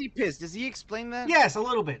 Why was he pissed? Does he explain that? Yes, a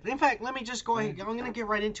little bit. In fact, let me just go ahead. I'm gonna get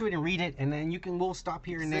right into it and read it, and then we'll stop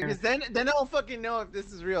here and there. Because then I'll fucking know if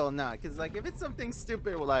this is real or not. Because like if it's something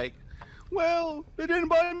stupid, like, well, they didn't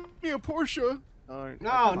buy me a Porsche.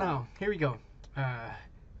 No. Here we go.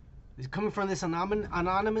 It's coming from this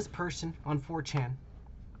anonymous person on 4chan,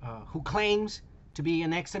 who claims to be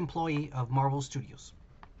an ex-employee of Marvel Studios.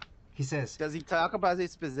 He says, does he talk about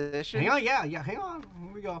his position? hang on, yeah, hang on.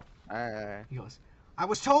 Here we go. Alright. He goes, I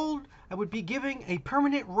was told I would be given a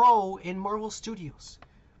permanent role in Marvel Studios,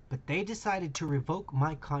 but they decided to revoke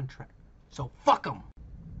my contract. So fuck them.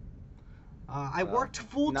 I worked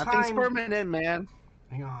full time. Nothing's permanent, man.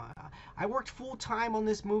 Hang on. I worked full time on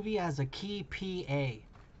this movie as a key PA.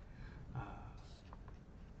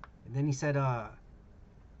 And then he said,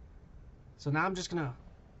 so now I'm just gonna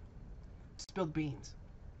spill the beans.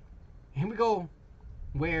 Here we go,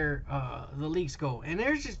 where the leaks go, and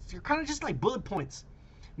you're kind of just like bullet points.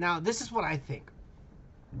 Now this is what I think.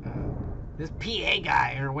 This PA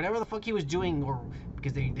guy or whatever the fuck he was doing, or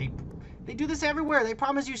because they do this everywhere. They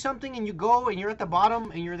promise you something and you go and you're at the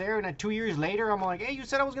bottom and you're there, and at 2 years later I'm like, hey, you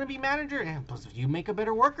said I was gonna be manager, and plus if you make a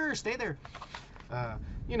better worker, stay there.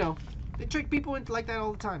 You know, they trick people into like that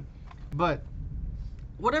all the time. But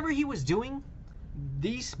whatever he was doing,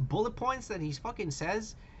 these bullet points that he fucking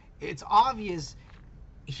says, it's obvious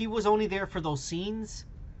he was only there for those scenes.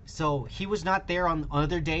 So he was not there on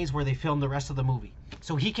other days where they filmed the rest of the movie.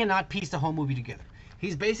 So he cannot piece the whole movie together.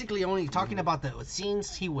 He's basically only talking about the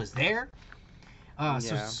scenes he was there. But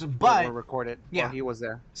were recorded yeah, while he was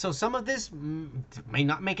there. So some of this may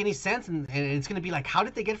not make any sense, and it's going to be like, how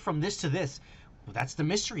did they get from this to this? Well, that's the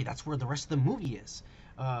mystery. That's where the rest of the movie is.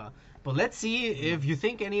 But let's see if you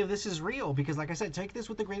think any of this is real, because like I said, take this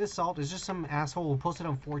with a grain of salt. It's just some asshole who posted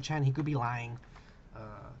on 4chan. He could be lying.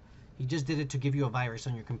 He just did it to give you a virus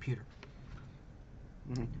on your computer.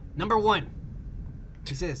 Number 1,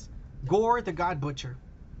 he says, Gore the God Butcher,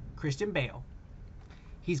 Christian Bale,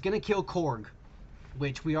 he's going to kill Korg,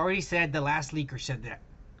 which we already said, the last leaker said that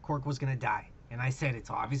Korg was going to die. And I said it's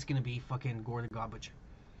obviously going to be fucking Gore the God Butcher.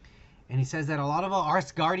 And he says that a lot of our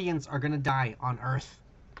Guardians are going to die on Earth.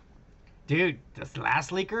 Dude, this last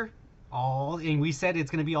leaker, and we said it's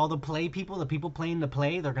going to be all the play people, the people playing the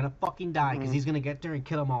play, they're going to fucking die because he's going to get there and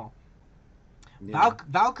kill them all. Yeah.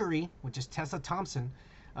 Valkyrie, which is Tessa Thompson,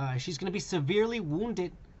 she's going to be severely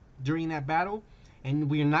wounded during that battle, and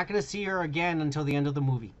we're not going to see her again until the end of the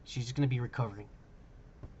movie. She's just going to be recovering,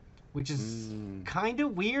 which is kind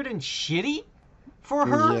of weird and shitty for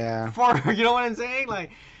her. Yeah. For her, you know what I'm saying? Like,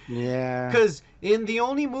 yeah. Because in the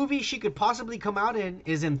only movie she could possibly come out in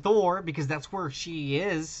is in Thor, because that's where she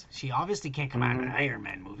is. She obviously can't come out in an Iron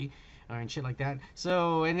Man movie and shit like that.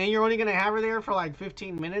 So, and then you're only gonna have her there for like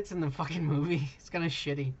 15 minutes in the fucking movie. It's kind of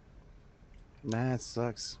shitty. Nah, it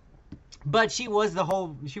sucks. But she was in the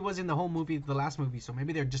whole movie, the last movie, so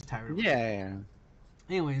maybe they're just tired of her. Yeah.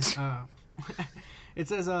 Anyways, it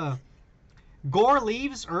says Gore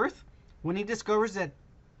leaves Earth when he discovers that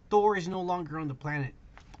Thor is no longer on the planet.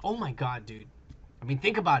 Oh my god, dude. I mean,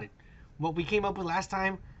 think about it. What we came up with last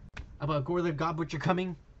time about Gore the God Butcher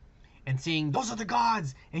coming and seeing those are the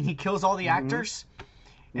gods, and he kills all the actors.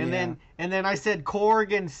 And then I said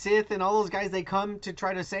Korg and Sith and all those guys, they come to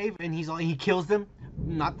try to save, and he kills them,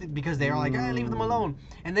 not because they're like, leave them alone.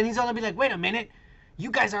 And then he's gonna be like, wait a minute,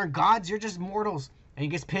 you guys aren't gods, you're just mortals. And he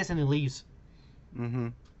gets pissed and he leaves.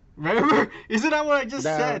 Remember? Isn't that what I just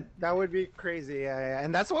said? That would be crazy. Yeah.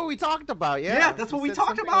 And that's what we talked about. Yeah. Yeah, that's what we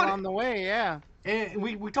talked about on the way. Yeah. And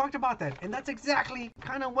we talked about that, and that's exactly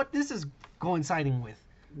kind of what this is coinciding with.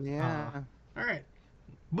 Yeah. All right.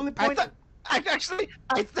 Bullet point. I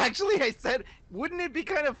said, wouldn't it be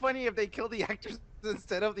kind of funny if they killed the actors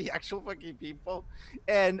instead of the actual fucking people?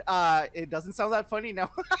 And it doesn't sound that funny now.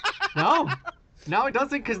 No, it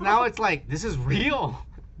doesn't, because now it's like, this is real.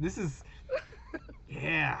 This is,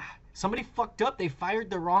 yeah. Somebody fucked up. They fired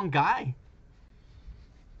the wrong guy.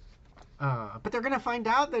 But they're going to find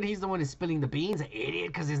out that he's the one who's spilling the beans, an idiot,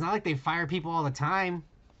 because it's not like they fire people all the time.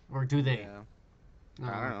 Or do they? Yeah.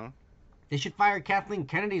 I don't know. They should fire Kathleen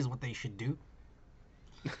Kennedy is what they should do.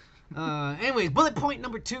 Anyways, bullet point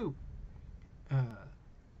number 2.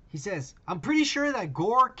 He says, I'm pretty sure that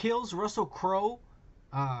Gore kills Russell Crowe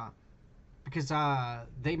because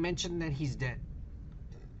they mentioned that he's dead.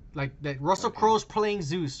 Like, that Russell Crowe's playing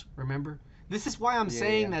Zeus, remember? This is why I'm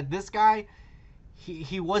saying that this guy...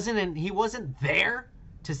 He wasn't there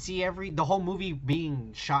to see the whole movie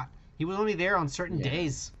being shot. He was only there on certain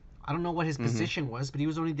days. I don't know what his position was, but he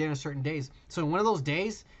was only there on certain days. So in one of those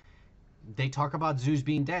days, they talk about Zeus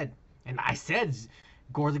being dead, and I said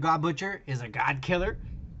Gore the God Butcher is a god killer,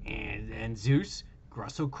 and Zeus,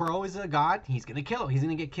 Russell Crowe, is a god. He's gonna kill him. He's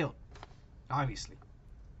gonna get killed, obviously.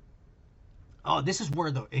 Oh, this is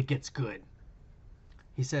where it gets good.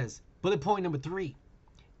 He says, bullet point number 3.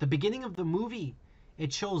 The beginning of the movie,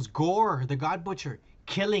 it shows Gore, the God Butcher,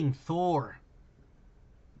 killing Thor.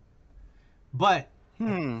 But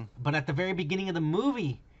at the very beginning of the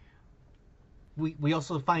movie, we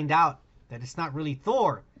also find out that it's not really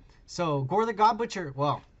Thor. So Gore the God Butcher,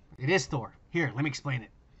 well, it is Thor. Here, let me explain it.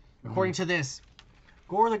 According to this,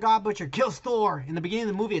 Gore the God Butcher kills Thor. In the beginning of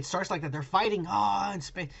the movie, it starts like that. They're fighting, in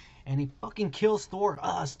space. And he fucking kills Thor,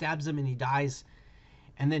 stabs him, and he dies.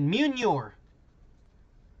 And then Mjolnir,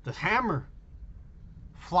 the hammer,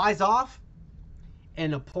 flies off,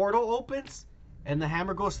 and a portal opens, and the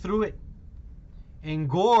hammer goes through it. And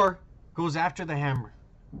Gore goes after the hammer.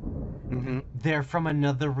 They're from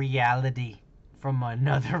another reality, from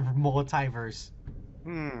another multiverse.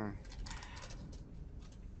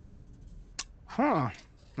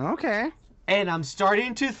 Okay. And I'm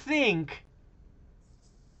starting to think,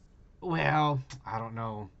 well, I don't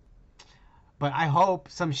know, but I hope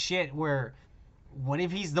some shit where, what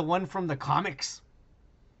if he's the one from the comics?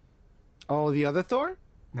 Oh, the other Thor?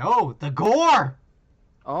 No, the Gore.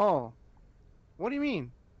 Oh. What do you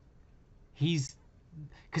mean?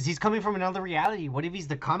 Because he's coming from another reality. What if he's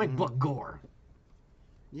the comic book Gore?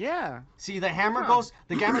 Yeah. See, the hammer goes.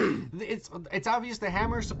 The hammer. It's obvious. The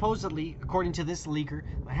hammer, supposedly, according to this leaker,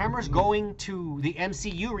 the hammer's going to the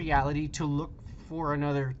MCU reality to look for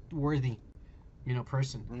another worthy,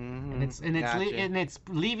 person. And it's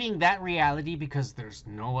leaving that reality because there's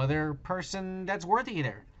no other person that's worthy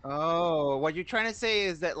there. Oh, what you're trying to say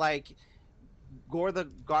is that, like, Gore the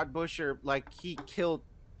God Butcher, like, he killed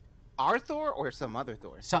our Thor or some other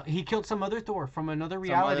Thor? So he killed some other Thor from another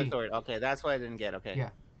reality. Some other Thor. Okay, that's what I didn't get. Okay. Yeah.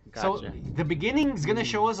 Gotcha. So the beginning's gonna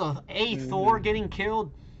show us a Thor getting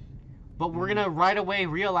killed, but we're gonna right away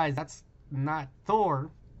realize that's not Thor,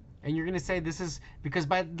 and you're gonna say this is because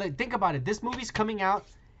think about it. This movie's coming out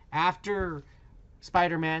after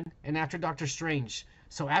Spider-Man and after Doctor Strange.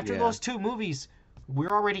 So after those two movies, we're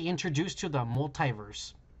already introduced to the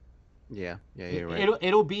multiverse. Yeah, you're right.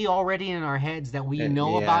 It'll be already in our heads that we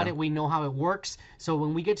know about it. We know how it works. So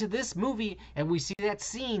when we get to this movie and we see that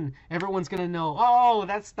scene, everyone's gonna know, oh,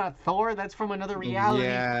 that's not Thor. That's from another reality.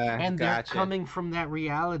 Yeah, and they're coming from that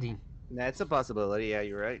reality. That's a possibility. Yeah,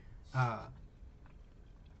 you're right.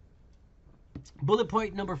 Bullet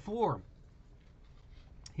point number 4.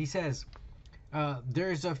 He says,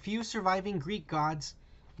 there's a few surviving Greek gods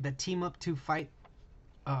that team up to fight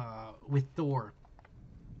with Thor.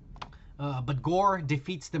 But Gore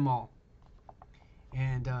defeats them all.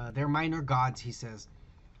 And they're minor gods, he says.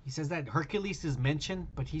 He says that Hercules is mentioned,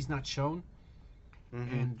 but he's not shown.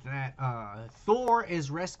 And that Thor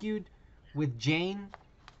is rescued with Jane,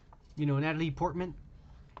 Natalie Portman.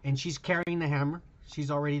 And she's carrying the hammer.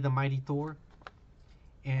 She's already the mighty Thor.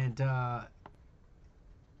 And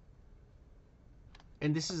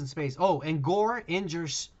this is in space. Oh, and Gore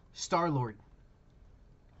injures Star-Lord.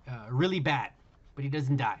 Really bad. But he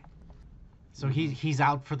doesn't die. So he's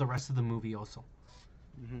out for the rest of the movie also.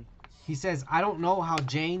 Mhm. He says, I don't know how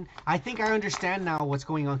Jane. I think I understand now what's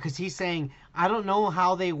going on because he's saying, I don't know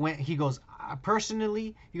how they went. He goes,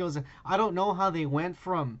 personally, he goes, I don't know how they went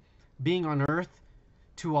from being on Earth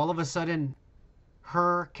to all of a sudden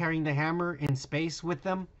her carrying the hammer in space with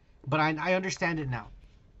them. But I understand it now.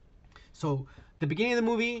 So the beginning of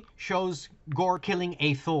the movie shows Gore killing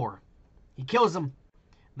a Thor. He kills him.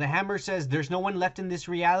 The hammer says, there's no one left in this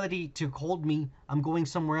reality to hold me. I'm going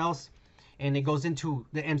somewhere else. And it goes into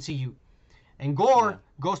the MCU. And Gore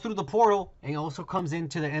goes through the portal and also comes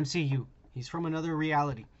into the MCU. He's from another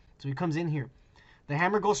reality. So he comes in here. The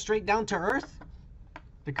hammer goes straight down to Earth.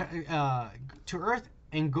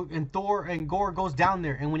 And Thor and Gore goes down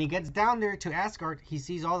there. And when he gets down there to Asgard, he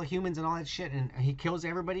sees all the humans and all that shit. And he kills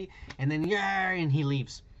everybody. And then, and he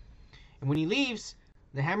leaves. And when he leaves,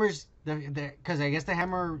 the hammer's... Because I guess the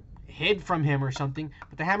hammer hid from him or something.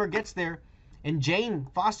 But the hammer gets there. And Jane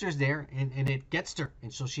Foster's there, and it gets her.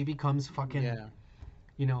 And so she becomes fucking,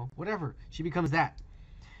 whatever. She becomes that.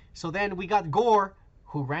 So then we got Gore,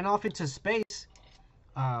 who ran off into space.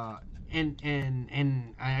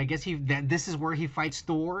 And I guess this is where he fights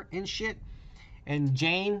Thor and shit. And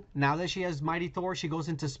Jane, now that she has Mighty Thor, she goes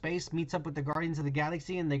into space, meets up with the Guardians of the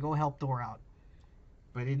Galaxy, and they go help Thor out.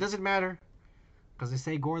 But it doesn't matter, because they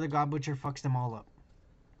say Gore the God Butcher fucks them all up.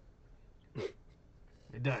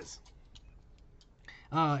 It does.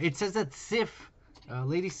 It says that Sif,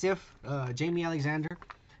 Lady Sif, Jamie Alexander,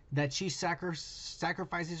 that she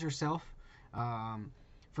sacrifices herself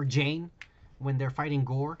for Jane when they're fighting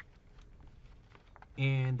Gore.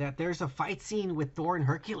 And that there's a fight scene with Thor and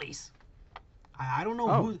Hercules. I don't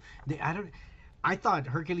know I thought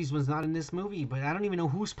Hercules was not in this movie, but I don't even know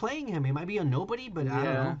who's playing him. It might be a nobody, but I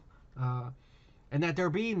don't know. And that they're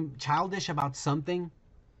being childish about something.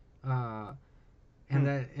 And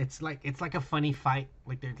that it's like a funny fight,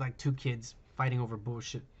 like there's like two kids fighting over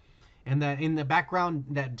bullshit, and that in the background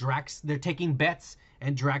that Drax, they're taking bets,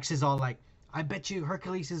 and Drax is all like, I bet you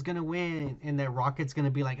Hercules is gonna win, and that Rocket's gonna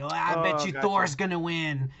be like, I bet you Thor's gonna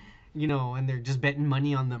win, and they're just betting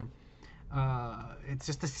money on them. It's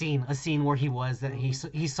just a scene where he was that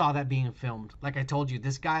he saw that being filmed. Like I told you,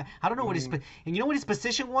 this guy, I don't know what and you know what his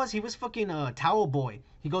position was? He was fucking a towel boy.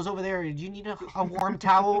 He goes over there. Do you need a warm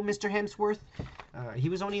towel, Mr. Hemsworth? He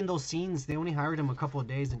was only in those scenes. They only hired him a couple of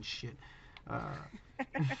days and shit. All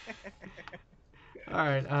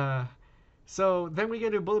right. So then we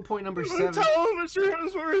get to bullet point number 7. Towel, Mr.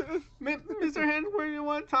 Hemsworth. Mr. Hemsworth, you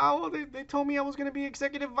want a towel? They told me I was gonna be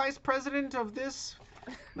executive vice president of this.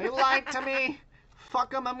 They lied to me.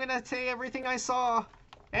 Fuck them. I'm gonna say everything I saw.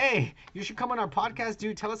 Hey, you should come on our podcast,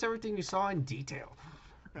 dude. Tell us everything you saw in detail.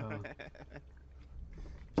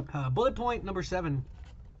 Bullet point number 7.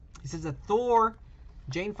 He says that Thor,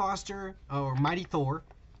 Jane Foster, or Mighty Thor,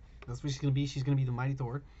 that's what she's gonna be. She's gonna be the Mighty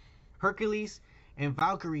Thor. Hercules and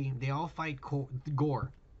Valkyrie, they all fight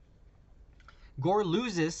Gore. Gore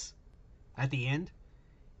loses at the end,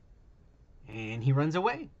 and he runs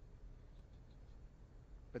away.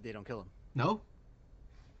 But they don't kill him. No?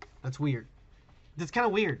 That's weird. That's kind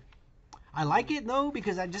of weird. I like it, though,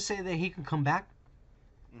 because I just say that he can come back.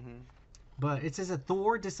 But it says that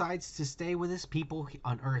Thor decides to stay with his people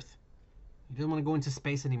on Earth. He doesn't want to go into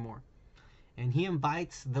space anymore. And he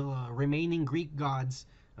invites the remaining Greek gods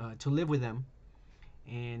to live with him.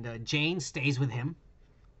 And Jane stays with him.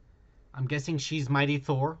 I'm guessing she's Mighty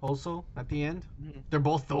Thor also at the end. They're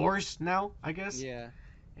both Thors now, I guess. Yeah.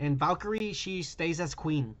 And Valkyrie, she stays as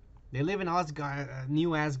queen. They live in Asgard,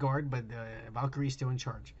 New Asgard, but Valkyrie's still in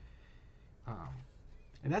charge.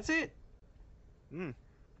 And that's it. Do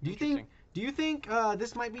you think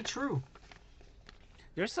this might be true?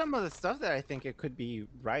 There's some of the stuff that I think it could be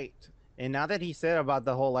right. And now that he said about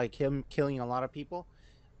the whole like him killing a lot of people,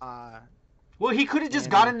 well, he could have just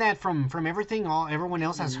gotten that from everything everyone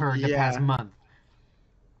else has heard the past month.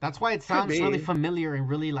 That's why it sounds really familiar and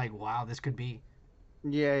really like, wow, this could be.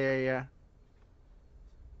 Yeah.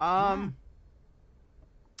 I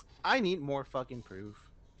need more fucking proof.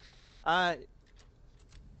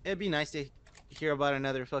 It'd be nice to hear about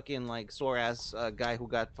another fucking like sore ass guy who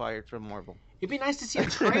got fired from Marvel. It'd be nice to see a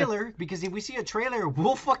trailer because if we see a trailer,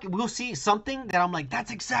 we'll see something that I'm like, that's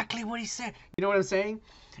exactly what he said. You know what I'm saying?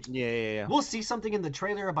 Yeah. We'll see something in the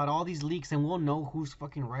trailer about all these leaks and we'll know who's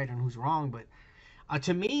fucking right and who's wrong. But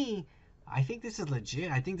to me, I think this is legit.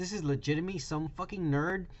 I think this is legitimately some fucking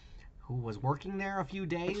nerd who was working there a few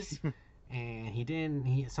days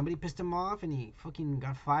and somebody pissed him off and he fucking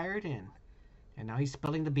got fired and now he's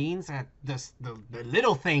spilling the beans at the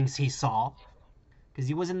little things he saw because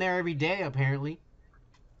he wasn't there every day apparently.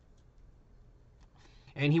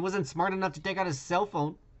 and he wasn't smart enough to take out his cell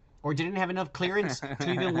phone, or didn't have enough clearance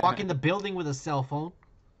to even walk in the building with a cell phone.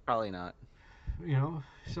 Probably not. You know,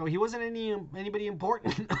 so he wasn't anybody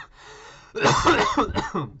important.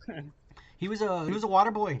 He was a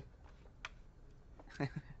water boy.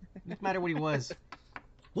 Doesn't matter what he was.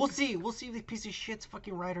 We'll see if this piece of shit's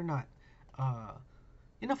fucking right or not.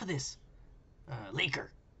 Enough of this.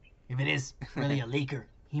 Laker. If it is really a Laker,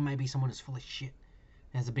 he might be someone who's full of shit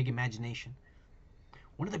and has a big imagination.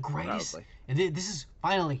 One of the greatest, and this is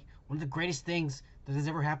finally one of the greatest things that has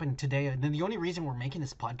ever happened today. And the only reason we're making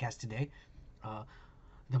this podcast today,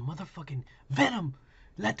 the motherfucking Venom,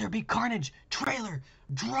 Let There Be Carnage trailer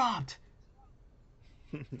dropped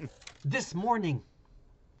this morning.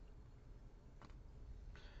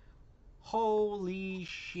 Holy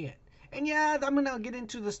shit. And yeah, I'm gonna get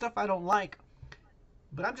into the stuff I don't like,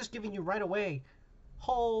 but I'm just giving you right away.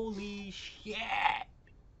 Holy shit.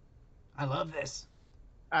 I love this.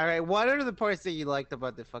 All right, what are the parts that you liked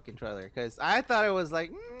about the fucking trailer? Because I thought it was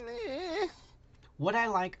like, What I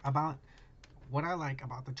like about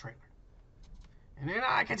the trailer. And then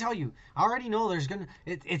I can tell you, I already know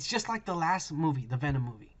it's just like the last movie, the Venom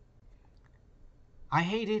movie. I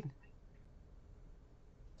hated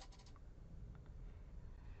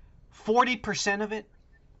 40% of it,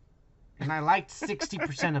 and I liked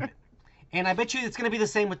 60% of it. And I bet you it's going to be the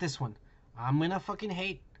same with this one. I'm going to fucking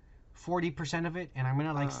hate 40% of it, and I'm going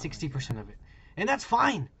to like 60% of it. And that's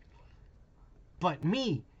fine. But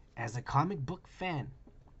me, as a comic book fan,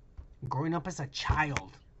 growing up as a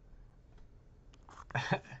child,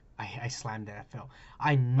 I slammed that, I fell.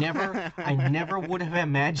 I never would have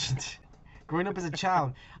imagined, growing up as a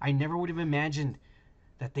child, I never would have imagined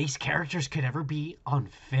that these characters could ever be on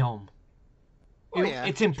film.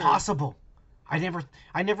 It's impossible. True.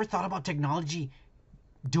 I never thought about technology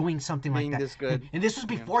doing something like that. This good. And this was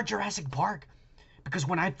before Jurassic Park. Because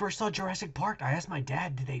when I first saw Jurassic Park, I asked my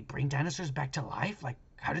dad, did they bring dinosaurs back to life? Like,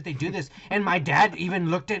 how did they do this? And my dad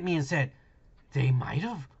even looked at me and said, they might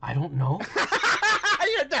have. I don't know.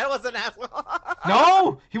 Your dad was an asshole.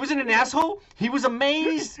 No, he wasn't an asshole. He was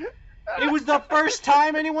amazed. It was the first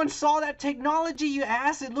time anyone saw that technology, you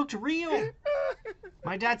ass. It looked real.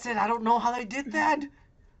 My dad said, I don't know how they did that.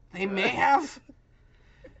 They may have.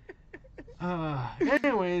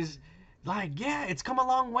 Anyways, like, yeah, it's come a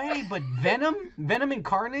long way, but Venom and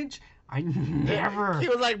Carnage, I never. He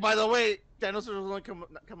was like, by the way, dinosaurs will only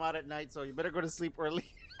come out at night, so you better go to sleep early.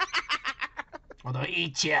 Or they'll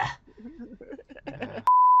eat ya.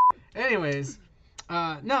 Anyways,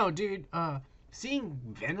 no, dude, seeing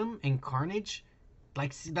Venom and Carnage,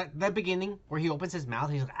 like that beginning where he opens his mouth,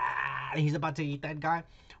 he's like, and he's about to eat that guy,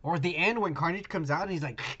 or the end when Carnage comes out and he's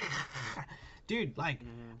like, dude, like,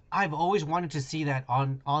 I've always wanted to see that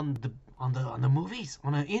on the movies,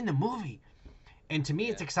 in the movie, and to me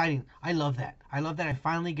it's exciting. I love that. I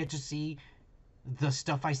finally get to see the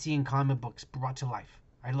stuff I see in comic books brought to life.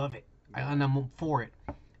 I love it, and I'm for it.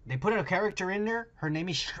 They put a character in there. Her name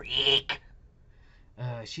is Shriek.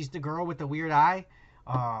 She's the girl with the weird eye.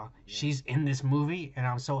 She's in this movie, and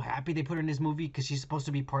I'm so happy they put her in this movie because she's supposed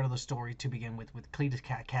to be part of the story to begin with Cletus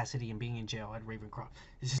Cassidy and being in jail at Ravencroft.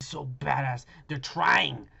 This is so badass. They're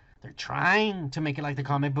trying to make it like the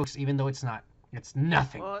comic books, even though it's not. It's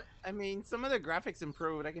nothing. Well, I mean, some of the graphics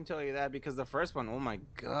improved. I can tell you that because the first one, oh my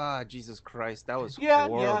God, Jesus Christ, that was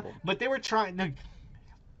horrible. Yeah, but they were trying.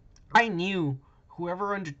 I knew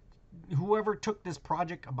whoever took this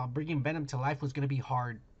project about bringing Venom to life was going to be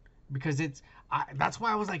hard, because that's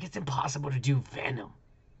why I was like, it's impossible to do Venom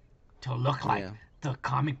to look like the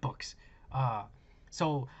comic books.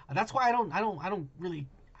 So that's why I don't really.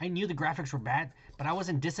 I knew the graphics were bad, but I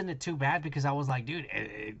wasn't dissing it too bad because I was like, dude,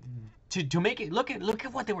 to make it look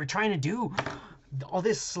at what they were trying to do. All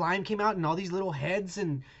this slime came out and all these little heads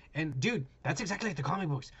and dude, that's exactly like the comic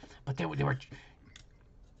books. But they were.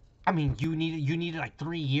 I mean, you needed like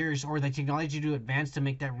 3 years or the technology to advance to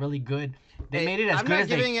make that really good. They made it as good as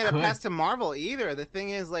they could. I'm not giving it a pass to Marvel either. The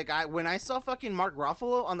thing is, like, when I saw fucking Mark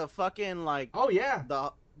Ruffalo on the fucking like,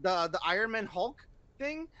 the Iron Man Hulk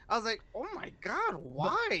thing, I was like, oh my God,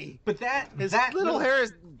 why? But his little hair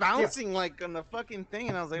is bouncing like on the fucking thing,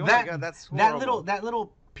 and I was like, oh my God, that's horrible. That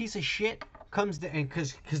little piece of shit comes to, and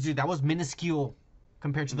because dude, that was minuscule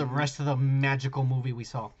compared to the rest of the magical movie we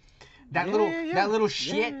saw. That little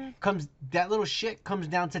shit comes comes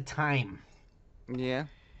down to time. Yeah.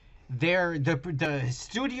 The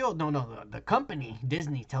studio, the company,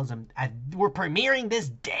 Disney tells them, we're premiering this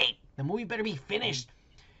date. The movie better be finished.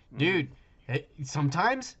 Dude,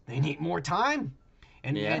 sometimes they need more time.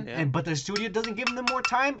 And, Yeah, and, yeah. and but the studio doesn't give them more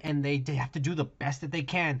time, and they have to do the best that they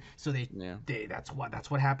can. So Yeah. that's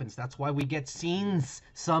what happens. That's why we get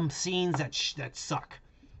some scenes that suck.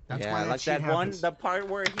 That's why Yeah, that like shit that one, happens. the part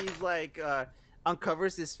where he's like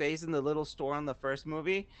uncovers his face in the little store on the first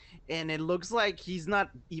movie, and it looks like he's not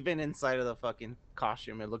even inside of the fucking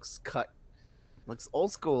costume. It looks cut, looks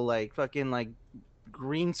old school, like fucking like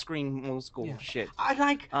green screen old school Yeah, shit. I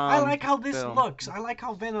like how this So looks. I like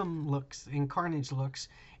how Venom looks and Carnage looks.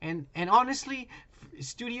 And honestly,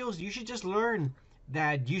 studios, you should just learn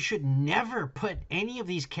that you should never put any of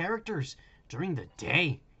these characters during the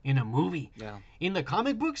day in a movie. yeah, In the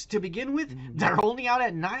comic books, to begin with, Mhm. they're only out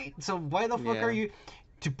at night. So why the fuck Yeah. are you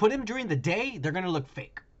to put them during the day? They're gonna look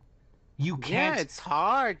fake. You yeah, can't. it's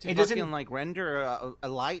hard to It fucking doesn't. like render a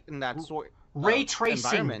light in that sort Ray of tracing,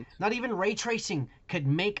 environment. not even ray tracing, could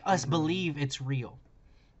make us Mhm. believe it's real.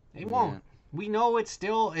 It Yeah. won't. We know it's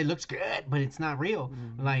still, it looks good, but it's not real.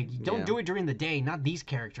 Mhm. Like, don't Yeah. do it during the day, not these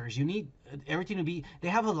characters. You need everything to be, they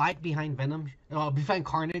have a light behind Venom, behind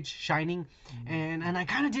Carnage shining. And I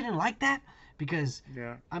kind of didn't like that because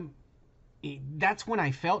Yeah. that's when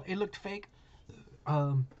I felt it looked fake.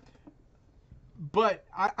 Um, but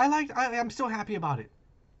I'm still happy about it.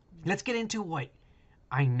 Let's get into what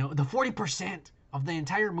I know, the 40% of the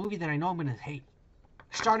entire movie that I know I'm going to hate.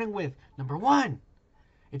 Starting with number one.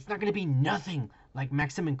 It's not gonna be nothing like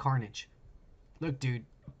Maximum Carnage. Look, dude,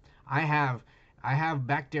 I have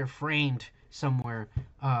back there framed somewhere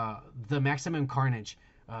the Maximum Carnage,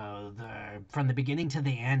 from the beginning to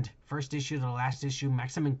the end, first issue to the last issue,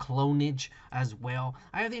 Maximum Clonage as well.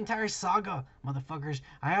 I have the entire saga, motherfuckers.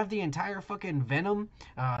 I have the entire fucking Venom,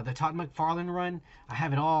 the Todd McFarlane run. I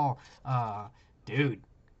have it all, dude.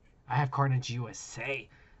 I have Carnage USA.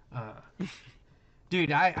 Dude,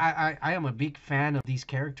 I am a big fan of these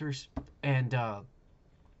characters, and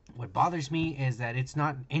what bothers me is that it's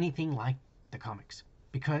not anything like the comics.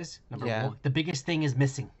 Because, number Yeah. one, the biggest thing is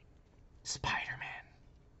missing. Spider-Man.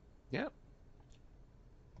 Yep.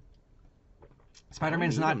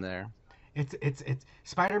 Spider-Man's Don't need not... him there. It's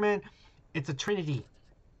Spider-Man, it's a trinity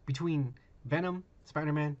between Venom,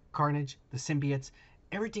 Spider-Man, Carnage, the symbiotes.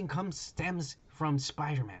 Everything stems from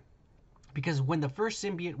Spider-Man. Because when the first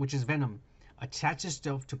symbiote, which is Venom, attaches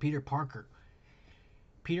itself to Peter Parker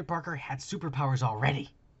had superpowers already.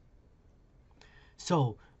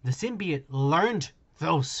 So the symbiote learned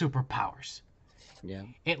those superpowers. Yeah.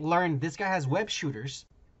 It learned this guy has web shooters,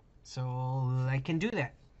 so I can do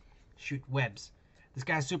that. Shoot webs. This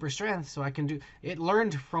guy has super strength, so I can do... It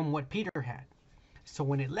learned from what Peter had. So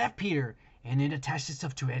when it left Peter and it attached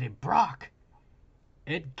itself to Eddie Brock,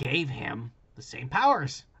 it gave him the same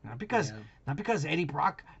powers. Not because Eddie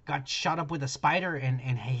Brock got shot up with a spider and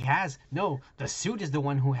he has... No, the suit is the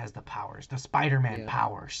one who has the powers. The Spider-Man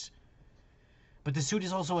powers. But the suit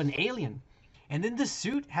is also an alien. And then the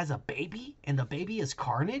suit has a baby, and the baby is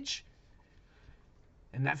Carnage.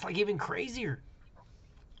 And that's like even crazier.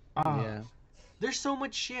 Yeah. There's so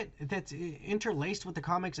much shit that's interlaced with the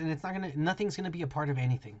comics, and nothing's gonna be a part of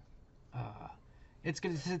anything. It's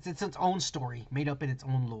its own story, made up in its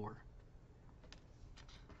own lore.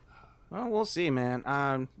 Well, we'll see, man.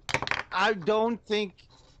 I don't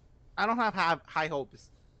have high hopes.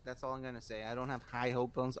 That's all I'm gonna say. I don't have high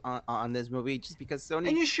hopes on this movie just because Sony.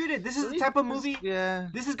 And you shouldn't. This is the type of movie. Yeah.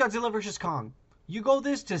 This is Godzilla vs Kong. You go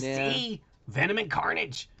this to Yeah. see Venom and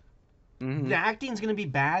Carnage. Mhm. The acting's gonna be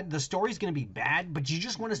bad. The story's gonna be bad. But you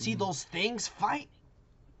just want to see those things fight.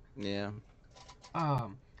 Yeah.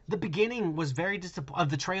 The beginning was very of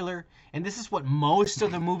the trailer, and this is what most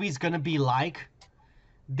of the movie's gonna be like.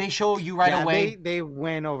 They show you right Yeah, away. they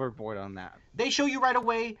went overboard on that. They show you right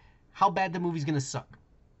away how bad the movie's gonna suck.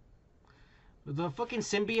 The fucking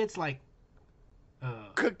symbiote's like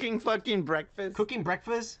Cooking fucking breakfast. cooking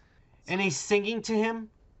breakfast, and he's singing to him.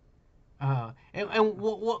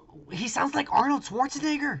 He sounds like Arnold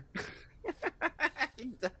Schwarzenegger. He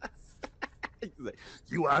does. He's like,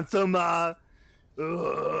 you want some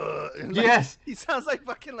and, like, Yes. he sounds like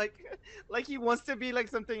fucking like he wants to be like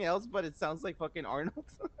something else, but it sounds like fucking Arnold.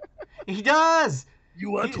 He does.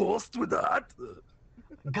 You want He- toast with that?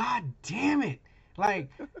 God damn it.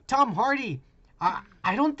 Like, Tom Hardy,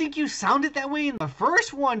 I don't think you sounded that way in the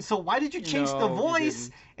first one, so why did you change the No, you voice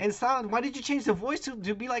didn't. and sound... Why did you change the voice to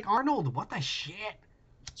be like Arnold? What the shit?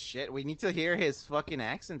 Shit, we need to hear his fucking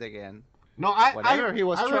accent again. No, Whatever he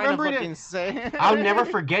was I trying to remembered fucking it. say. I'll never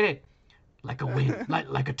forget it. Like a wind,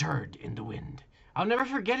 like a turd in the wind. I'll never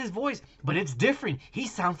forget his voice, but it's different. He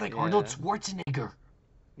sounds like Arnold Yeah. Schwarzenegger.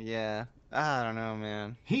 Yeah, I don't know,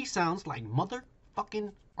 man. He sounds like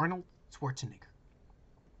motherfucking Arnold Schwarzenegger.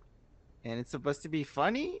 And it's supposed to be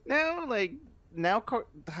funny now, like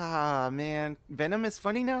now, man, Venom is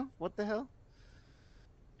funny now. What the hell?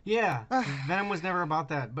 Yeah, Venom was never about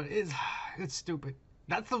that, but it's stupid.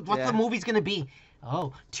 What's the Yeah. movie's gonna be?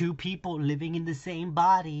 Oh, two people living in the same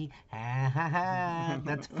body. Ha ha ha.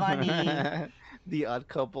 That's funny. The Odd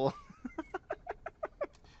Couple.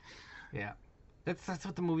 Yeah, that's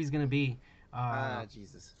what the movie's gonna be. Uh,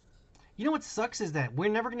 Jesus. you know what sucks is that we're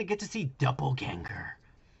never gonna get to see Doppelganger.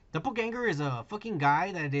 Doppelganger is a fucking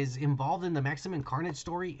guy that is involved in the Maximum Carnage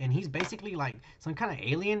story, and he's basically like some kind of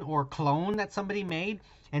alien or clone that somebody made,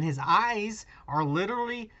 and his eyes are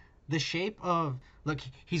literally the shape of. Look,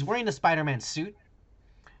 he's wearing the Spider-Man suit,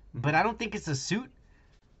 but I don't think it's a suit.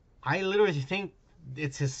 I literally think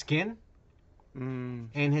it's his skin, Mm.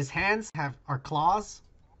 and his hands are claws,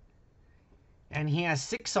 and he has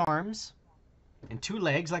 6 arms and 2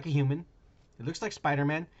 legs like a human. It looks like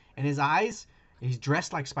Spider-Man, and his eyes. He's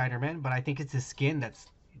dressed like Spider-Man, but I think it's his skin that's.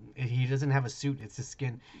 He doesn't have a suit. It's his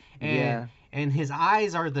skin, and Yeah. and his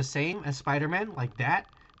eyes are the same as Spider-Man, like that,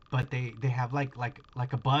 but they have like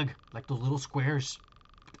a bug, like those little squares.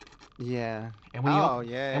 Yeah. And when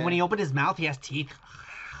Yeah. and when he opened his mouth, he has teeth.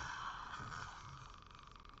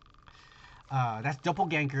 That's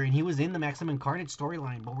Doppelganger, and he was in the Maximum Carnage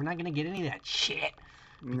storyline, but we're not gonna get any of that shit.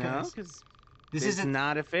 No, Because because This it's isn't.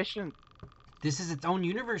 not efficient. This is its own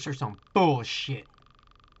universe or some bullshit.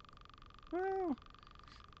 Well,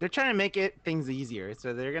 they're trying to make it things easier,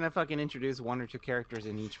 so they're gonna fucking introduce 1 or 2 characters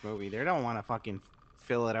in each movie. They don't want to fucking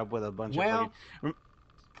fill it up with a bunch Well, of fucking,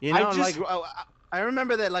 you I know, just- like I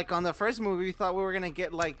remember that like on the first movie we thought we were gonna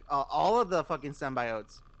get like all of the fucking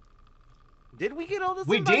symbiotes. Did we get all the symbiotes?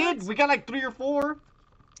 We did. We got like 3 or 4.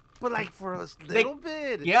 But like for a little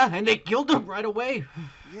bit. Yeah, and they killed him right away.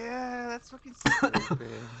 Yeah, that's fucking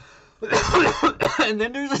stupid. And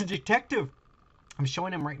then there's a detective. I'm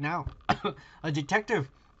showing him right now. A detective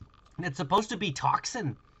that's supposed to be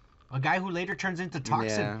Toxin. A guy who later turns into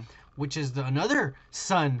Toxin, Yeah. which is another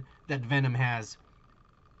son that Venom has.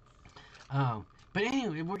 But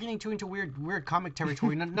anyway, we're getting too into weird comic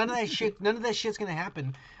territory. None of that shit's gonna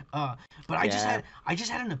happen. But I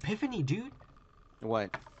just had an epiphany, dude.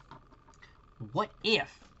 What? What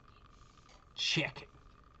if? Check it.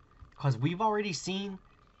 Because we've already seen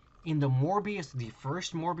in the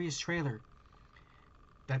first Morbius trailer,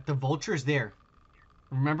 that the Vulture's there.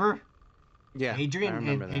 Remember? Yeah. I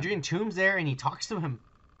remember that. Adrian Toome's there, and he talks to him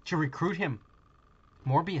to recruit him.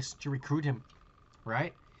 Morbius to recruit him,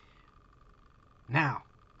 right? Now,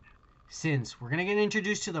 since we're gonna get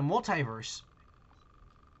introduced to the multiverse,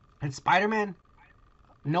 and Spider-Man,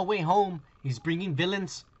 No Way Home, he's bringing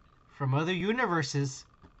villains from other universes.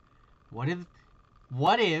 What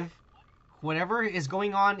if whatever is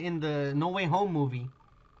going on in the No Way Home movie,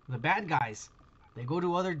 the bad guys, they go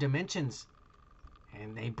to other dimensions,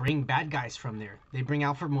 and they bring bad guys from there. They bring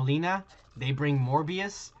Alfred Molina, they bring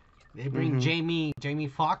Morbius, they bring Jamie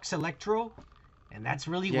Foxx, Electro, and that's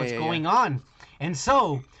really what's going on. And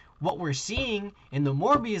so, what we're seeing in the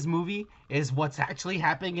Morbius movie is what's actually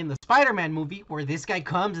happening in the Spider-Man movie, where this guy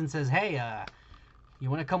comes and says, "Hey, you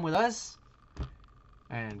want to come with us?"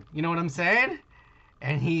 And you know what I'm saying?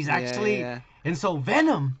 And he's actually, and so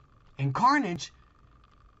Venom and Carnage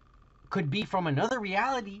could be from another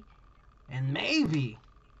reality, and maybe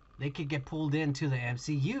they could get pulled into the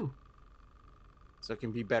MCU. So it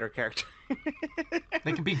can be better character.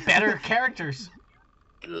 They could be better characters.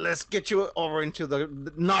 Let's get you over into the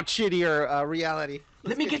not shittier reality.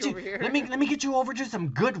 Let me get you. Let me get you over to some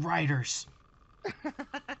good writers.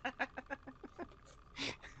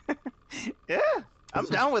 Yeah, I'm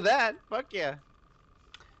down with that. Fuck yeah.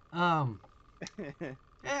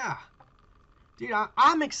 Yeah, dude,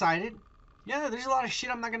 I'm excited. Yeah, there's a lot of shit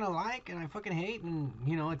I'm not gonna like and I fucking hate, and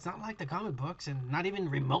you know, it's not like the comic books and not even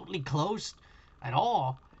remotely close at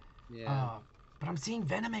all. Yeah. But I'm seeing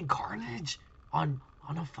Venom and Carnage on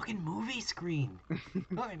a fucking movie screen.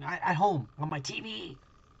 At home on my TV,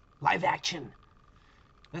 live action.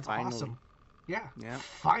 That's Finally. awesome. Yeah. Yeah.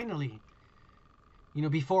 Finally. You know,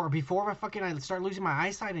 before I start losing my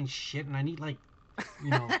eyesight and shit, and I need like, you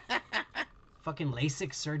know, fucking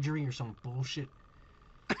LASIK surgery or some bullshit.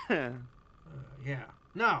 Yeah.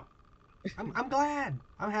 No. I'm glad.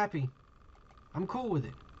 I'm happy. I'm cool with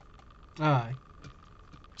it.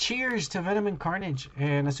 Cheers to Venom and Carnage.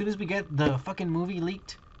 And as soon as we get the fucking movie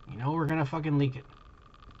leaked, you know, we're gonna fucking leak it.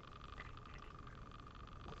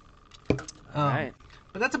 Alright.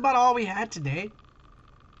 But that's about all we had today.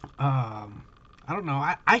 I don't know.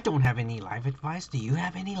 I don't have any life advice. Do you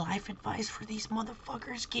have any life advice for these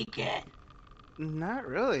motherfuckers, Kike? Not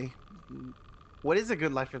really. What is a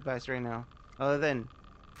good life advice right now? Other than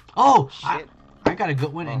Oh, shit. I I got a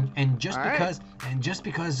good one, and just All right.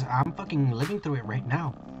 because I'm fucking living through it right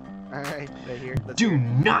now. All right, right here. Do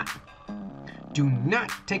not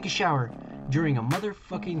take a shower during a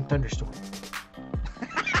motherfucking thunderstorm.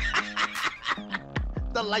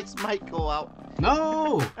 The lights might go out.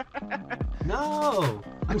 No, no.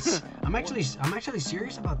 I'm actually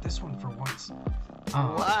serious about this one for once.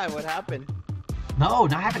 Why? What happened? No,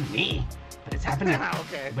 not happened to me, but it's happened to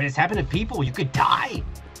Okay. but it's happened to people. You could die.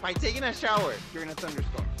 By taking a shower during a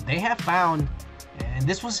thunderstorm. They have found, and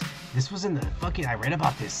this was in the fucking. I read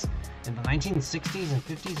about this in the 1960s and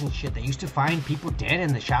 50s and shit. They used to find people dead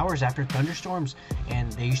in the showers after thunderstorms,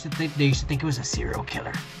 and they used to think it was a serial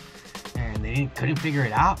killer, and they couldn't figure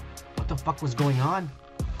it out. What the fuck was going on?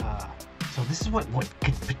 So this is what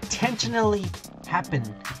could potentially happen,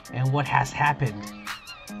 and what has happened.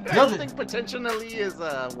 I don't think potentially is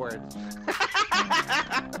a word.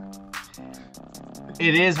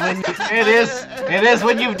 It is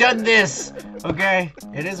when you've done this. Okay,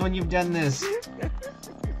 it is when you've done this.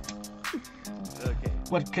 Okay.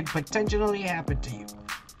 What could potentially happen to you?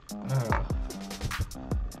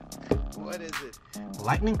 What is it?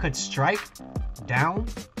 Lightning could strike down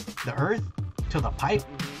the earth to the pipe,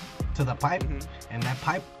 and that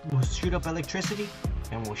pipe will shoot up electricity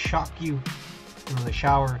and will shock you through the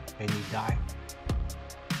shower, and you die.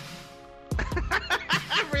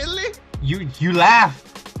 Really? You laugh.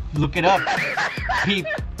 Look it up.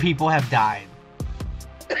 People have died.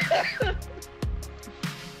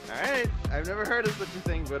 Alright, I've never heard of such a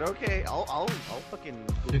thing, but okay, I'll fucking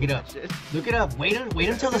Google Look it that up. shit. Look it up. Wait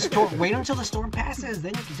until the storm. Wait until the storm passes,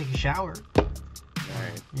 then you can take a shower.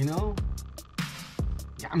 Alright. You know.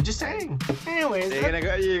 Yeah, I'm just saying. Anyways.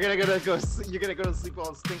 You're gonna go to sleep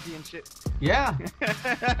all stinky and shit. Yeah.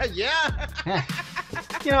 Yeah.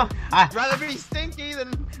 You know, I'd rather be stinky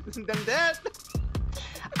than dead.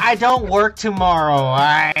 I don't work tomorrow,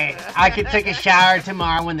 alright? I can take a shower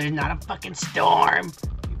tomorrow when there's not a fucking storm.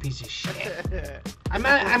 You piece of shit. I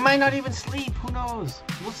might not even sleep. Who knows?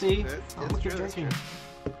 We'll see. I'll look at drinking.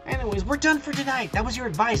 Anyways, we're done for tonight. That was your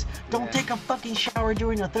advice. Don't take a fucking shower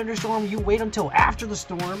during a thunderstorm. You wait until after the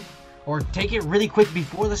storm. Or take it really quick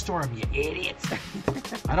before the storm, you idiots.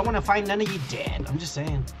 I don't want to find none of you dead. I'm just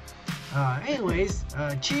saying. Anyways,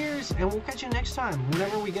 cheers, and we'll catch you next time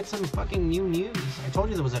whenever we get some fucking new news. I told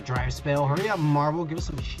you there was a dry spell. Hurry up, Marvel. Give us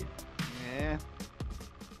some shit. Yeah.